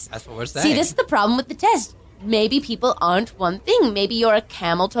 Yes. That's what we're saying. See, this is the problem with the test. Maybe people aren't one thing. Maybe you're a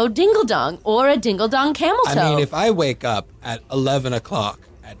camel-toe dingle-dong or a dingle-dong camel-toe. I mean, if I wake up at 11 o'clock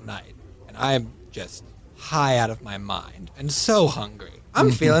at night and I'm just high out of my mind and so hungry,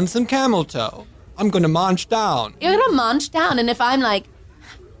 I'm feeling some camel toe. I'm going to munch down. You're going to munch down, and if I'm like,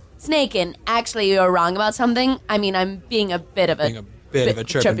 Snakin', actually you're wrong about something, I mean, I'm being a bit of a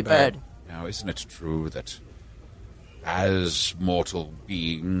chirpy bird. Now, isn't it true that as mortal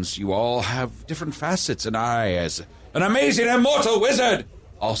beings, you all have different facets, and I, as an amazing immortal wizard,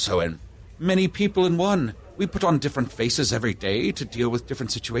 also am many people in one. We put on different faces every day to deal with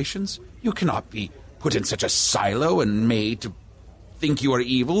different situations. You cannot be put in such a silo and made to think you are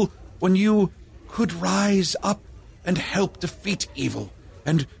evil when you could rise up and help defeat evil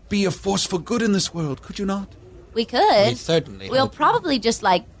and be a force for good in this world, could you not? We could. We certainly We'll hope. probably just,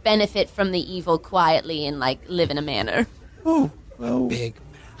 benefit from the evil quietly and, live in a manor. Oh, well... Big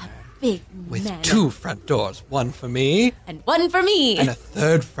Big with manor. 2 front doors, one for me And one for me. and a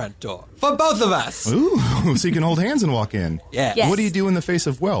 3rd front door for both of us. Ooh, so you can hold hands and walk in. Yes. Yes. What do you do in the face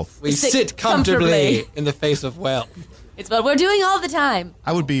of wealth? We Sit sit comfortably comfortably. in the face of wealth. It's what we're doing all the time.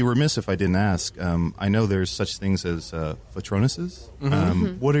 I would be remiss if I didn't ask. I know there's such things as Patronuses.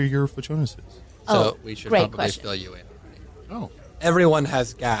 What are your Patronuses? So we should great probably question. fill you in. Oh. Everyone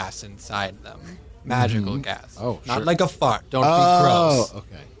has gas inside them. Magical gas. Oh, Not sure. like a fart. Don't be gross.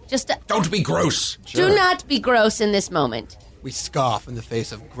 Okay. Just Don't be gross! do not be gross in this moment. We scoff in the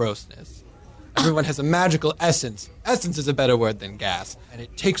face of grossness. Everyone has a magical essence. Essence is a better word than gas, and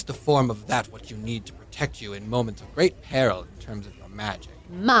it takes the form of that what you need to protect you in moments of great peril in terms of your magic.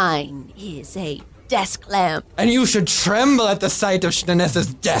 Mine is a desk lamp. And you should tremble at the sight of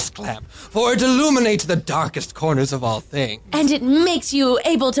Shnanessa's desk lamp, for it illuminates the darkest corners of all things. And it makes you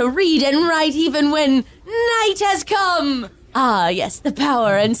able to read and write even when night has come. Ah, yes, the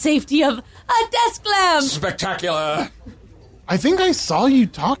power and safety of a desk lamp. Spectacular! I think I saw you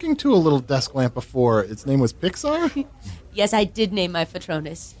talking to a little desk lamp before. Its name was Pixar? Yes, I did name my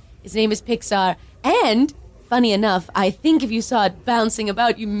Patronus. His name is Pixar, and, funny enough, I think if you saw it bouncing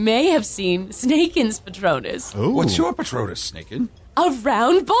about, you may have seen Snakin's Patronus. Oh. What's your Patronus, Snakin? A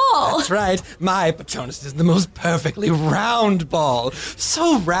round ball! That's right. My Patronus is the most perfectly round ball.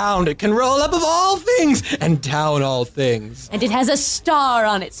 So round it can roll up of all things and down all things. And it has a star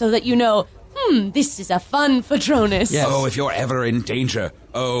on it so that you know, this is a fun Patronus. Yes. Oh, if you're ever in danger,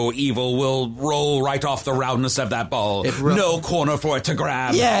 evil will roll right off the roundness of that ball. No corner for it to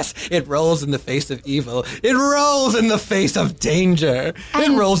grab. Yes, it rolls in the face of evil. It rolls in the face of danger.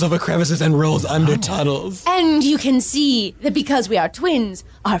 It rolls over crevices and rolls under tunnels. And you can see that because we are twins,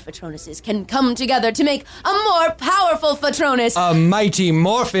 our Patronuses can come together to make a more powerful Patronus. A mighty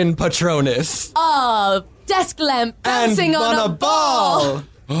morphin Patronus. A desk lamp bouncing and on a ball.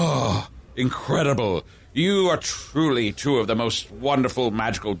 Oh, incredible. You are truly 2 of the most wonderful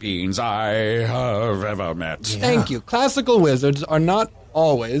magical beings I have ever met. Thank you. Classical wizards are not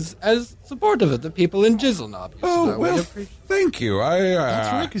always as supportive of the people in Jizzleknob. Oh, well, thank you.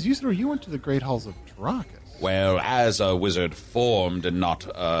 That's right, because you went to the Great Halls of Tarakas. Well, as a wizard formed and not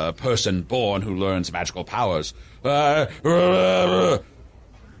a person born who learns magical powers,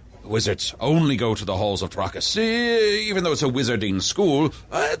 wizards only go to the halls of Tarakas. Even though it's a wizarding school,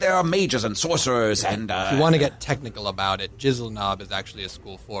 there are mages and sorcerers and... If you want to get technical about it, Jizzleknob is actually a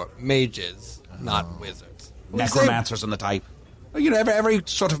school for mages, not wizards. necromancers and the type. You know, every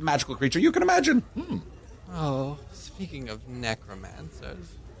sort of magical creature you can imagine. Oh, speaking of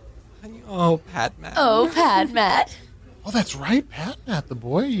necromancers. Oh, Pat Matt. Oh, Pat Matt. Oh, that's right, Pat Matt, the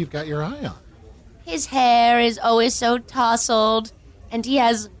boy you've got your eye on. His hair is always so tousled, and he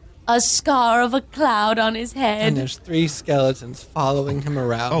has a scar of a cloud on his head. And there's 3 skeletons following him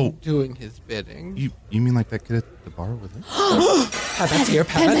around, doing his bidding. You mean like that kid at the bar with him? Pat Matt's here,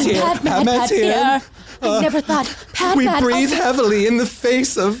 Pat Matt's here, Pat Matt's here. I never thought Pat We Matt... breathe heavily in the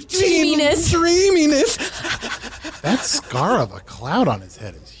face of Dreaminess. Dreaminess. That scar of a cloud on his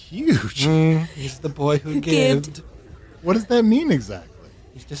head is huge. He's the boy who gived. What does that mean exactly?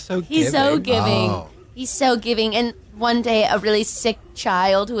 He's just so giving. He's so giving. Oh. He's so giving. And one day, a really sick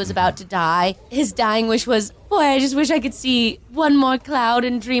child who was about to die, his dying wish was, boy, I just wish I could see one more cloud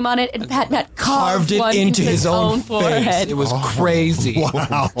and dream on it. And Pat Matt carved it one into his own face. forehead. It was crazy.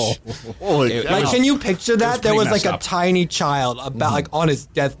 Wow. Holy cow. Like, can you picture that? There was pretty like a messed up. tiny child about like on his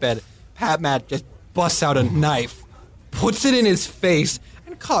deathbed. Pat Matt just busts out a knife, puts it in his face,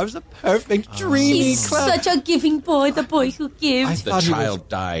 and carves a perfect, dreamy He's cloud. such a giving boy, the boy who gives. The child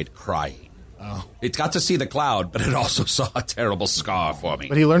died crying. Oh. It got to see the cloud, but it also saw a terrible scar for me.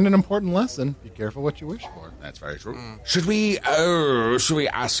 But he learned an important lesson. Be careful what you wish for. That's very true. Should we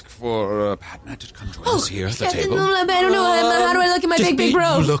ask for Padma to come join us here at the table? No, I don't know. How do I look at my big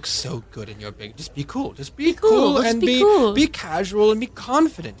bro? You look so good in your big. Just be cool. Just be cool. cool Let's and be cool. be casual and be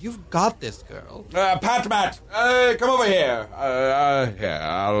confident. You've got this, girl. Padma, come over here.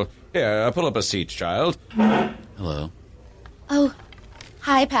 I'll pull up a seat, child. Hello. Oh,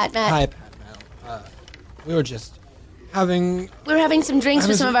 hi, Padma. Hi, Padma. We were just having We were having some drinks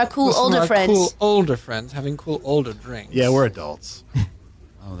with some of our cool older friends. Cool older friends having cool older drinks. Yeah, we're adults.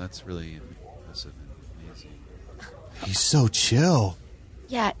 Oh, that's really impressive and amazing. He's so chill.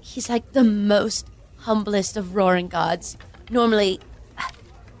 Yeah, he's like the most humblest of roaring gods. Normally, like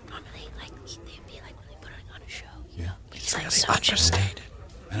they'd be like really putting on a show. You know? But he's like so understated.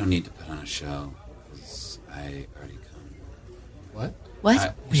 I don't need to put on a show because I already come. What?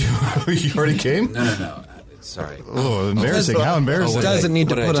 What? You already came? No. Sorry. Oh, embarrassing. How embarrassing. Doesn't need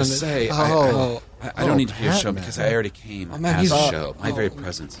to What put did I on just the- say? Oh. I don't need to be a show because I already came man, as he's- a show. My very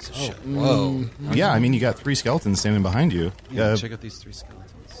presence is a show. Whoa. Yeah, I mean, you got 3 skeletons standing behind you. Yeah, check out these 3 skeletons.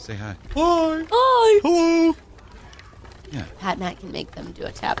 Say hi. Hi. Hi. Hello. Yeah. Padma can make them do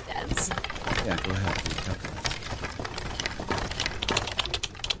a tap dance. Yeah, go ahead.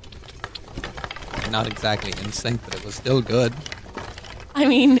 Not exactly in sync, but it was still good. I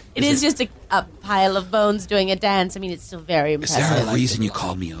mean, it is just a pile of bones doing a dance. I mean, it's still very Is impressive. there a reason you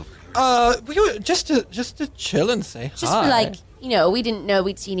called me over? We were just to chill and say Just hi. for like, we didn't know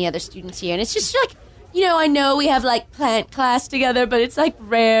we'd see any other students here. And it's just like, I know we have like plant class together, but it's like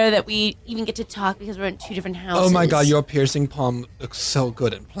rare that we even get to talk because we're in 2 different houses. Oh my god, your piercing palm looks so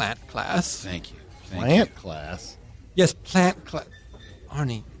good in plant class. Thank you. Plant class? Yes, plant class.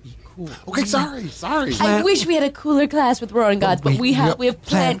 Arnie, be cool. Okay, sorry. I wish we had a cooler class with roaring gods, but we have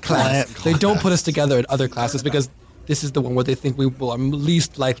plant class. They don't put us together in other classes because this is the one where they think we are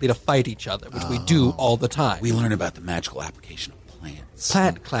least likely to fight each other, which we do all the time. We learn about the magical application of plants.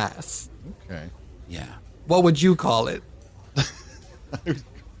 Plant class. Okay. Yeah. What would you call it?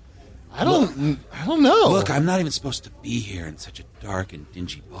 I don't know. Look, I'm not even supposed to be here in such a dark and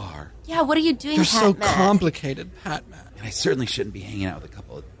dingy bar. Yeah, what are you doing, You're so Pat-Matt? complicated, Pat-Matt. And I certainly shouldn't be hanging out with a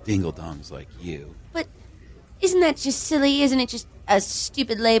couple of dingle-dongs like you. But isn't that just silly? Isn't it just a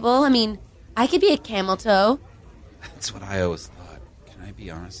stupid label? I mean, I could be a camel toe. That's what I always thought. Can I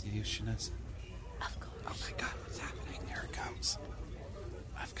be honest with you, Shanessa? Of course. Oh my god, what's happening? Here it comes.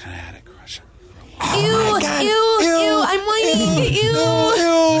 I've kind of had a crush on you. Ew, I'm whining. Ew,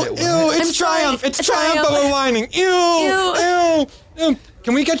 it's triumph. It's triumph, but we're whining. Ew.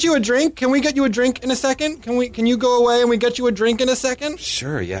 Can we get you a drink? Can we get you a drink in a second? Can you go away and we get you a drink in a second?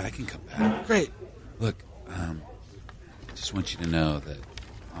 Sure, yeah, I can come back. Great. Look, I just want you to know that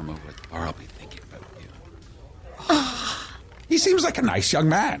I'm over at the bar. I'll be thinking about you. He seems like a nice young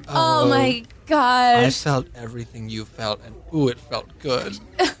man. Oh my I gosh. felt everything you felt, and ooh, it felt good.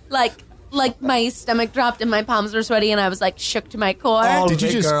 Like my stomach dropped and my palms were sweaty and I was like shook to my core. Did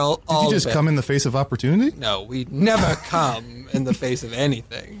you just come in the face of opportunity? No, we never come in the face of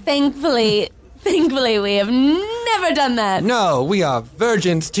anything. Thankfully, we have never done that. No, we are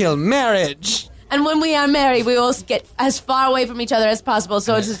virgins till marriage. And when we are married, we all get as far away from each other as possible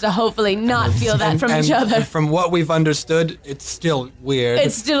so as to hopefully not feel that from each other. And from what we've understood, it's still weird.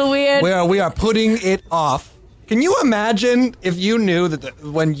 It's still weird. We are putting it off. Can you imagine if you knew that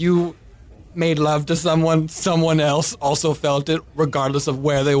when you made love to someone else also felt it, regardless of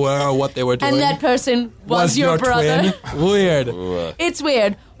where they were or what they were doing? And that person was your brother. Twin? Weird. It's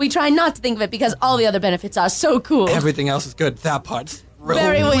weird. We try not to think of it because all the other benefits are so cool. Everything else is good. That part's real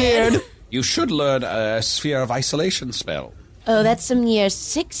Very weird. You should learn a sphere of isolation spell. Oh, that's some year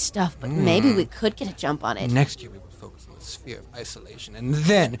 6 stuff, but maybe we could get a jump on it. Next year we will focus on the sphere of isolation, and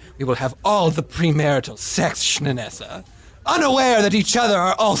then we will have all the premarital sex Shnanessa, unaware that each other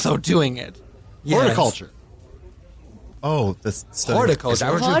are also doing it. Yes. Horticulture. Oh, this study. Horticulture. Is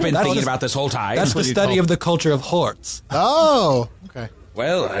that what you've been thinking about this whole time? That's the study of the culture of horts. Oh, okay.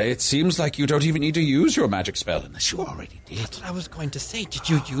 Well, it seems like you don't even need to use your magic spell unless you already did. That's what I was going to say. Did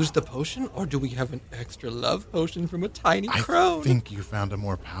you use the potion, or do we have an extra love potion from a tiny crone? I think you found a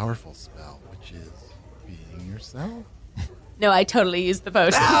more powerful spell, which is being yourself. No, I totally used the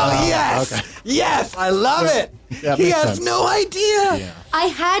potion. Oh, yes! Okay. Yes, I love it! Yeah, He makes has sense. no idea! Yeah. I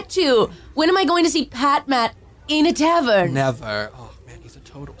had to. When am I going to see Pat-Matt in a tavern? Never. Oh, man, he's a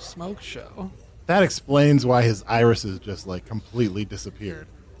total smoke show. That explains why his irises just completely disappeared.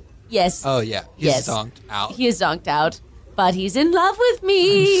 Yes. Oh, yeah. He's zonked out. He is zonked out. but he's in love with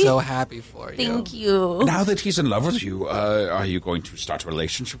me. I'm so happy for you. Thank you. Now that he's in love with you, are you going to start a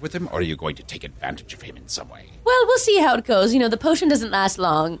relationship with him, or are you going to take advantage of him in some way? Well, we'll see how it goes. The potion doesn't last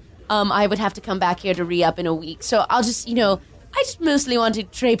long. I would have to come back here to re-up in a week. So I'll just, I just mostly want to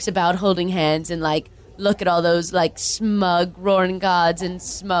traipse about holding hands and, look at all those, smug roaring gods and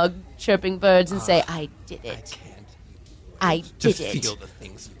smug chirping birds and say, I did it. I did it. To feel the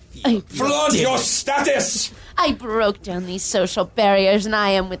things you feel. Flaunt your status! I broke down these social barriers, and I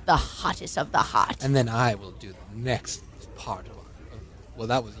am with the hottest of the hot. And then I will do the next part of it. Well,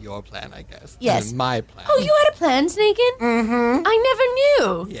 that was your plan, I guess. Yes. And my plan. Oh, you had a plan, Snakin'? Mm-hmm. I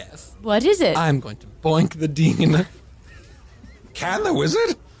never knew. Yes. What is it? I'm going to boink the dean. Can the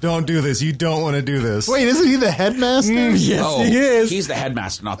wizard? Don't do this. You don't want to do this. Wait, isn't he the headmaster? Yes, he is. He's the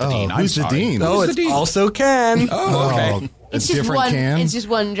headmaster, not the dean. Who's the dean? No, it's also Ken. Oh, okay. It's different, Can. It's just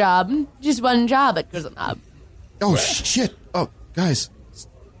one job. Just one job at Grizzle. Oh, shit. Oh, guys.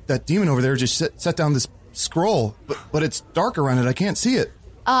 That demon over there just set down this scroll, but it's dark around it. I can't see it.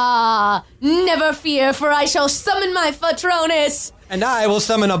 Never fear, for I shall summon my Patronus. And I will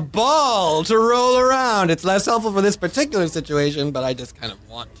summon a ball to roll around. It's less helpful for this particular situation, but I just kind of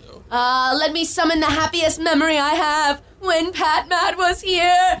want to. Let me summon the happiest memory I have when Pat Matt was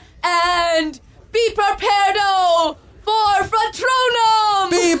here. And be preparado for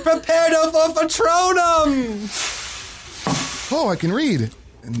Patronum! Be preparado for Patronum! Oh, I can read.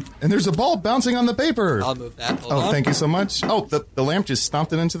 And there's a ball bouncing on the paper. I'll move that. Hold on. Thank you so much. Oh, the lamp just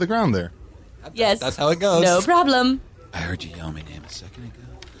stomped it into the ground there. Yes. That's how it goes. No problem. I heard you yell my name a second ago.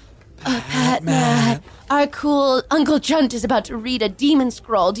 Pat Matt, our cool Uncle Chunt is about to read a demon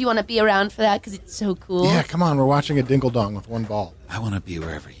scroll. Do you want to be around for that? Because it's so cool. Yeah, come on. We're watching a dingle dong with one ball. I want to be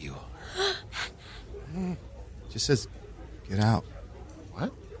wherever you are. Just says, get out.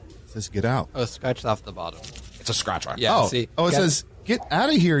 What? It says, get out. Oh, scratched off the bottom. It's a scratch art. Yeah, Oh, see. it says, get out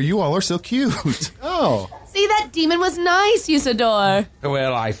of here. You all are so cute. Oh. See, that demon was nice, Usador.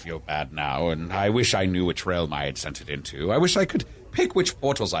 Well, I feel bad now, and I wish I knew which realm I had sent it into. I wish I could pick which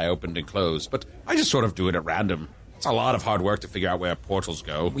portals I opened and closed, but I just sort of do it at random. It's a lot of hard work to figure out where portals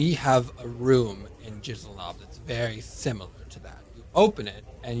go. We have a room in Gizelnob that's very similar to that. You open it,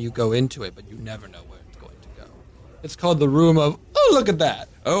 and you go into it, but you never know where it's going to go. It's called the room of, oh, look at that.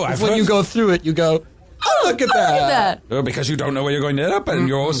 Oh, I've When heard- you go through it, you go, oh, look at that. Look at that. Oh, because you don't know where you're going to end up, and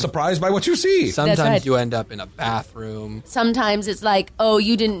you're always surprised by what you see. Sometimes right. you end up in a bathroom. Sometimes it's like, oh,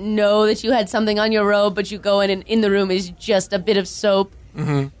 you didn't know that you had something on your robe, but you go in and in the room is just a bit of soap.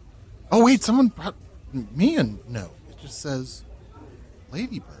 Mm-hmm. Oh, wait, someone brought me a note. It just says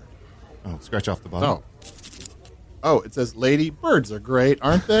Ladybird. Oh, scratch off the bottom. Oh, it says Ladybirds are great,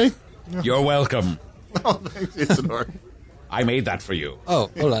 aren't they? You're welcome. Oh, thanks, Isidore. I made that for you.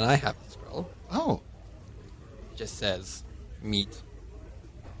 Oh, hold on, I have the scroll. Oh. It just says, meet.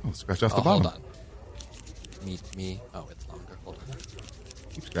 Oh, scratch off the Hold bottom. on. Meet me. Oh, it's longer. Hold on.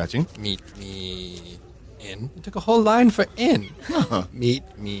 Keep scratching. Meet me in. It took a whole line for in.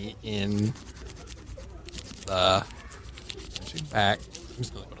 Meet me in the back. I'm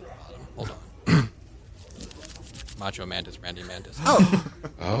just going to go to the bottom. Hold on. Macho Mantis, Randy Mantis.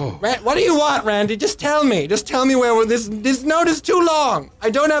 Oh. What do you want, Randy? Just tell me. Just tell me where this note is too long. I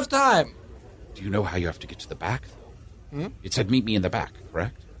don't have time. Do you know how you have to get to the back? It said meet me in the back,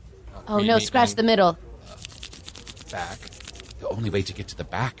 correct? Oh, Meet no, me scratch in the middle. Back. The only way to get to the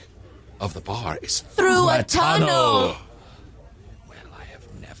back of the bar is Through a tunnel. Well, I have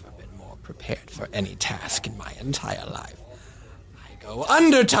never been more prepared for any task in my entire life. I go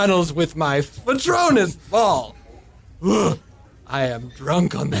under tunnels with my Patronus ball. Ugh, I am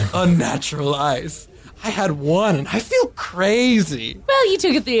drunk on the unnatural ice. I had one, and I feel crazy. Well, you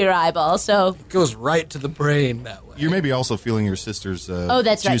took it through your eyeball, so It goes right to the brain that way. You're maybe also feeling your sister's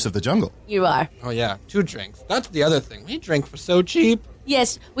that's juice right. of the jungle. you are. Oh, yeah, 2 drinks. That's the other thing. We drink for so cheap.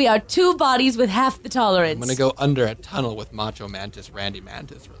 Yes, we are 2 bodies with half the tolerance. I'm going to go under a tunnel with Macho Mantis, Randy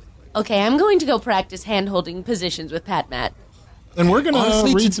Mantis, really quick. Okay, I'm going to go practice hand-holding positions with Pat Matt. And we're going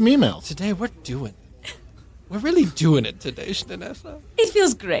to read some emails. Today, we're doing it. We're really doing it today, Shnanessa. It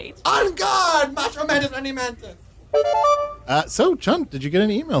feels great. On guard, Macho Mantis, Randy Mantis. So, Chunt, did you get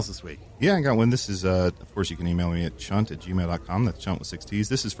any emails this week? Yeah, I got one. This is, of course, you can email me at chunt@gmail.com. That's chunt with 6 T's.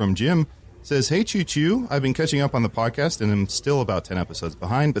 This is from Jim. Says, hey, Choo Choo, I've been catching up on the podcast and am still about 10 episodes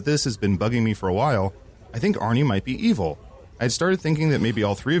behind, but this has been bugging me for a while. I think Arnie might be evil. I had started thinking that maybe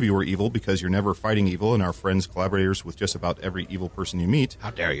all 3 of you were evil because you're never fighting evil and are friends, collaborators with just about every evil person you meet. How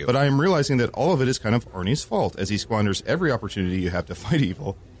dare you? But I am realizing that all of it is kind of Arnie's fault, as he squanders every opportunity you have to fight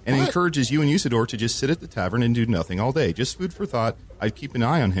evil and encourages you and Usador to just sit at the tavern and do nothing all day. Just food for thought. I'd keep an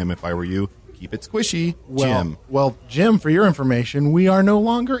eye on him if I were you. Keep it squishy, Well, Jim. Well, Jim, for your information, we are no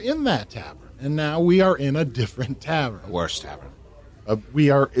longer in that tavern, and now we are in a different tavern. Worst tavern.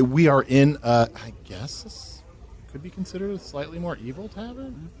 We are in, I guess this could be considered a slightly more evil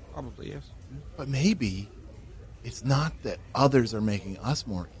tavern? Probably, yes. But maybe it's not that others are making us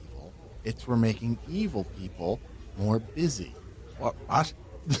more evil. It's we're making evil people more busy. What?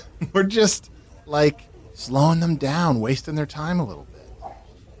 We're just, like, slowing them down, wasting their time a little bit.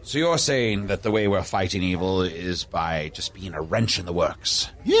 So you're saying that the way we're fighting evil is by just being a wrench in the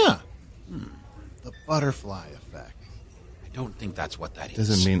works? Yeah. The butterfly effect. I don't think that's what that is.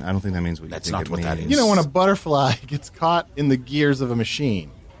 Doesn't mean. I don't think that means what That's you think not it what that means. is. You know, when a butterfly gets caught in the gears of a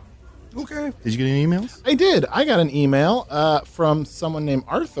machine. Okay. Did you get any emails? I did. I got an email from someone named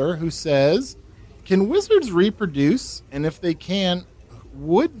Arthur who says, can wizards reproduce? And if they can,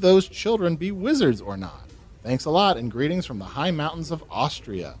 would those children be wizards or not? Thanks a lot, and greetings from the high mountains of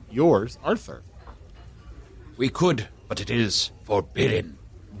Austria. Yours, Arthur. We could, but it is forbidden.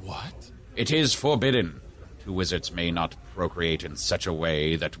 What? It is forbidden. Two wizards may not procreate in such a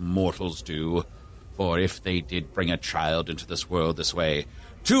way that mortals do, for if they did bring a child into this world this way,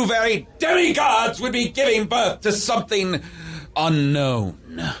 two very demigods would be giving birth to something unknown.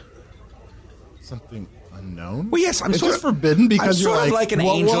 Something unknown? Well, yes, It's just forbidden because I'm you're sort of like an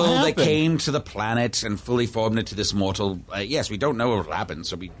what will angel that happen? came to the planet and fully formed into this mortal. Yes, we don't know what will happen,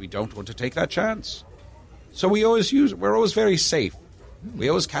 so we don't want to take that chance. So we're always very safe. We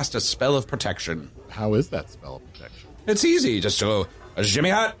always cast a spell of protection. How is that spell of protection? It's easy, just to go, a shimmy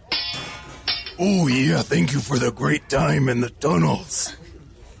hat. Oh, yeah, thank you for the great time in the tunnels.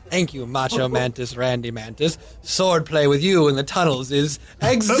 Thank you, Macho Mantis, Randy Mantis. Swordplay with you in the tunnels is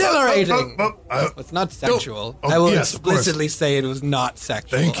exhilarating. It's not sexual. I will explicitly say it was not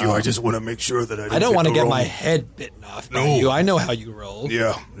sexual. Thank you. I just want to make sure that I don't want to get my my head bitten off by you. I know how you roll.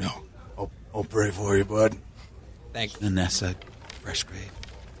 Yeah, no. I'll pray for you, bud. Thanks. Vanessa Freshgrave,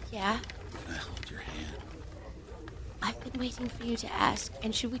 Yeah? can I hold your hand? I've been waiting for you to ask.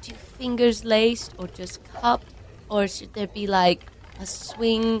 And should we do fingers laced or just cupped? Or should there be like a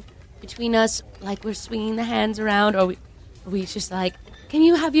swing between us, like we're swinging the hands around? Or are we just like, can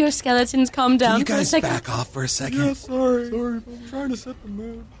you have your skeletons calm down Can you for a guys second? back off for a second? Yeah, sorry. I'm trying to set the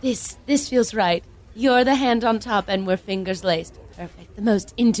mood. This feels right. You're the hand on top and we're fingers laced. Perfect. The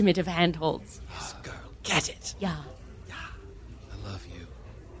most intimate of handholds. Yes, girl. Get it. Yeah. I love you.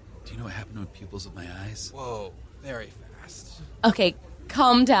 Do you know what happened to the pupils of my eyes? Whoa. Very fast. Okay,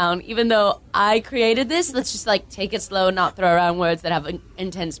 calm down. Even though I created this, let's just like take it slow, not throw around words that have an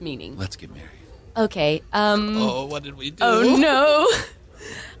intense meaning. Let's get married. Okay, Oh, what did we do? Oh no.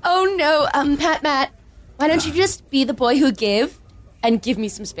 Oh no. Matt, why don't you just be the boy who and give me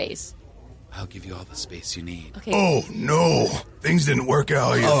some space? I'll give you all the space you need. Okay. Oh, no. Things didn't work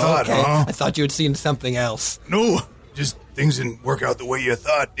out how you thought, okay. huh? I thought you had seen something else. No, just things didn't work out the way you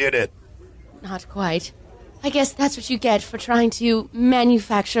thought, did it? Not quite. I guess that's what you get for trying to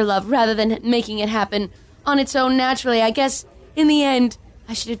manufacture love rather than making it happen on its own naturally. I guess, in the end,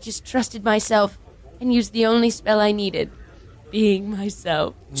 I should have just trusted myself and used the only spell I needed. Being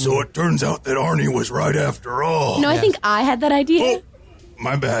myself. So it turns out that Arnie was right after all. No, I think I had that idea. Oh,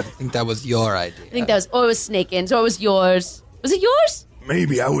 my bad. I think that was your idea. I think that was, or it was Snakeins, or it was yours. Was it yours?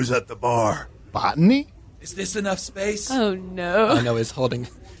 Maybe I was at the bar. Botany? Is this enough space? Oh no. I know he's holding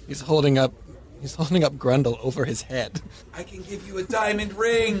up Grundle over his head. I can give you a diamond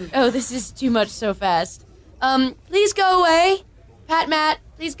ring. Oh, this is too much so fast. Please go away. Matt,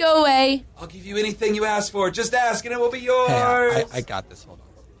 please go away. I'll give you anything you ask for. Just ask and it will be yours. Hey, I got this. Hold on.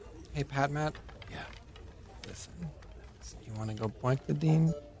 Hey, Matt. Yeah, Listen. You want to go boink the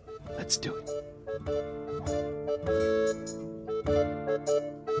dean? let's do it.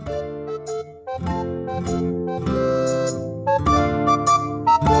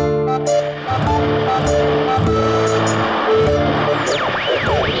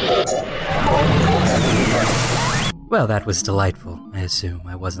 Well, that was delightful. I assume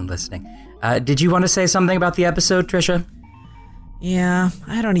I wasn't listening. Did you want to say something about the episode, Trisha? Yeah,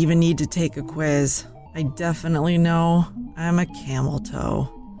 I don't even need to take a quiz. I definitely know I'm a camel toe.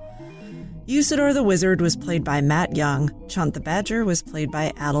 Usador the Wizard was played by Matt Young. Chunt the Badger was played by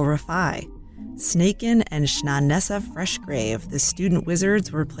Adil Rafai. Snakin and Shnanessa Freshgrave, the student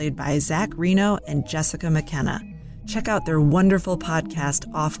wizards, were played by Zach Reino and Jessica McKenna. Check out their wonderful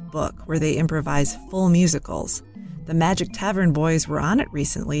podcast, Off Book, where they improvise full musicals. The Magic Tavern Boys were on it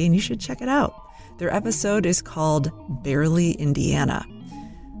recently, and you should check it out. Their episode is called Barely Indiana.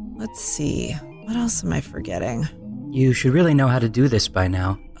 Let's see, what else am I forgetting? You should really know how to do this by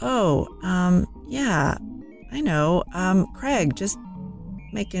now. Oh, yeah, I know. Craig, just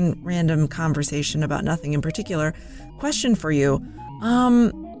making random conversation about nothing in particular. Question for you.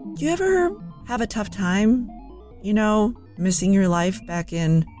 Do you ever have a tough time, missing your life back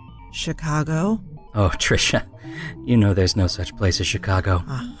in Chicago? Oh, Trisha, you know there's no such place as Chicago.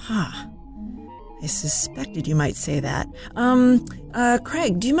 Aha. I suspected you might say that.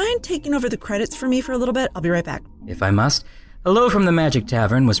 Craig, do you mind taking over the credits for me for a little bit? I'll be right back. If I must. Hello from the Magic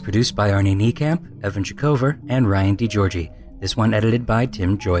Tavern was produced by Arnie Niekamp, Evan Jacover, and Ryan DiGiorgi. This one edited by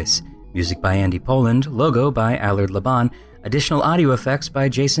Tim Joyce. Music by Andy Poland, logo by Allard Laban, additional audio effects by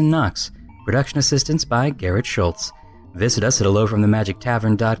Jason Knox, production assistance by Garrett Schultz. Visit us at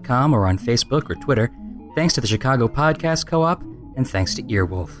hellofromthemagictavern.com or on Facebook or Twitter. Thanks to the Chicago Podcast Co-op, and thanks to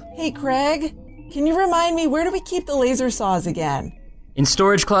Earwolf. Hey, Craig, can you remind me, where do we keep the laser saws again? In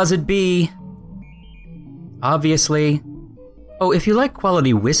Storage Closet B. Obviously. Oh, if you like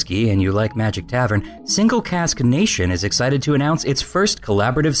quality whiskey and you like Magic Tavern, Single Cask Nation is excited to announce its first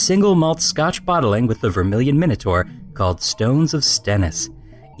collaborative single malt Scotch bottling with the Vermilion Minotaur called Stones of Stennis.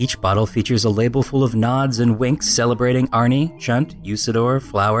 Each bottle features a label full of nods and winks celebrating Arnie, Chunt, Usador,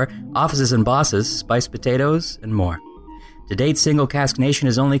 Flower, Offices and Bosses, Spiced Potatoes, and more. To date, Single Cask Nation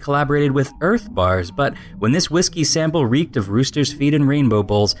has only collaborated with Earth Bars, but when this whiskey sample reeked of Rooster's Feet and Rainbow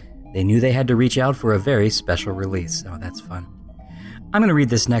Bowls, they knew they had to reach out for a very special release. Oh, that's fun. I'm going to read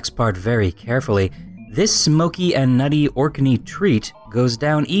this next part very carefully. This smoky and nutty Orkney treat goes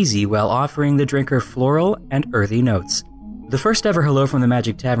down easy while offering the drinker floral and earthy notes. The first ever Hello from the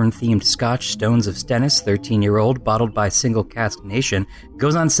Magic Tavern themed Scotch Stones of Stennis 13-year-old bottled by Single Cask Nation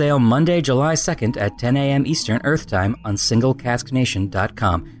goes on sale Monday, July 2nd at 10 a.m. Eastern Earth Time on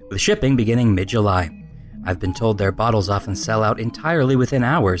singlecasknation.com, with shipping beginning mid-July. I've been told their bottles often sell out entirely within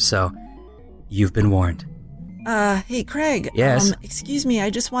hours, so you've been warned. Hey, Craig. Yes? Excuse me,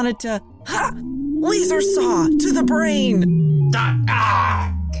 I just wanted to... Ha! Laser saw to the brain!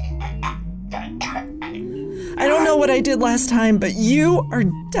 I don't know what I did last time, but you are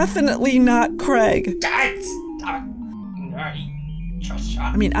definitely not Craig. I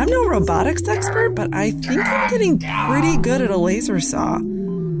mean, I'm no robotics expert, but I think I'm getting pretty good at a laser saw.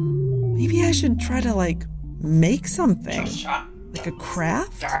 Maybe I should try to, make something. Like a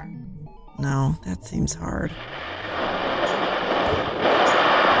craft? No, that seems hard.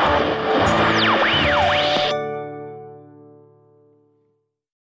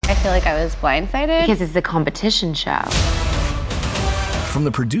 I feel like I was blindsided because it's a competition show. From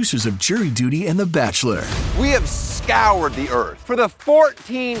the producers of Jury Duty and The Bachelor. We have scoured the earth for the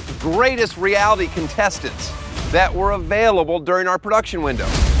 14 greatest reality contestants that were available during our production window.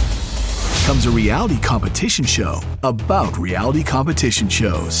 Comes a reality competition show about reality competition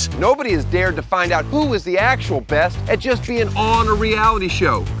shows. Nobody has dared to find out who is the actual best at just being on a reality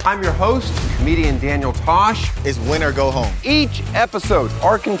show. I'm your host, comedian Daniel Tosh. Is win or go home. Each episode,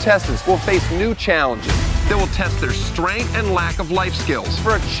 our contestants will face new challenges that will test their strength and lack of life skills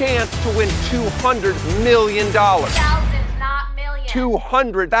for a chance to win $200 million. Thousands, not millions.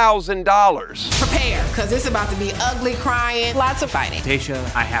 $200,000. Prepare, because it's about to be ugly crying, lots of fighting. Tasha,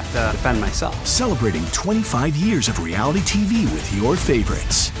 I have to defend myself. Celebrating 25 years of reality TV with your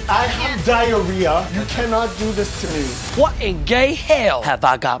favorites. I have diarrhea. You cannot do this to me. What in gay hell have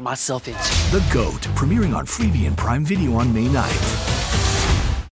I got myself into? The GOAT, premiering on Freevee and Prime Video on May 9th.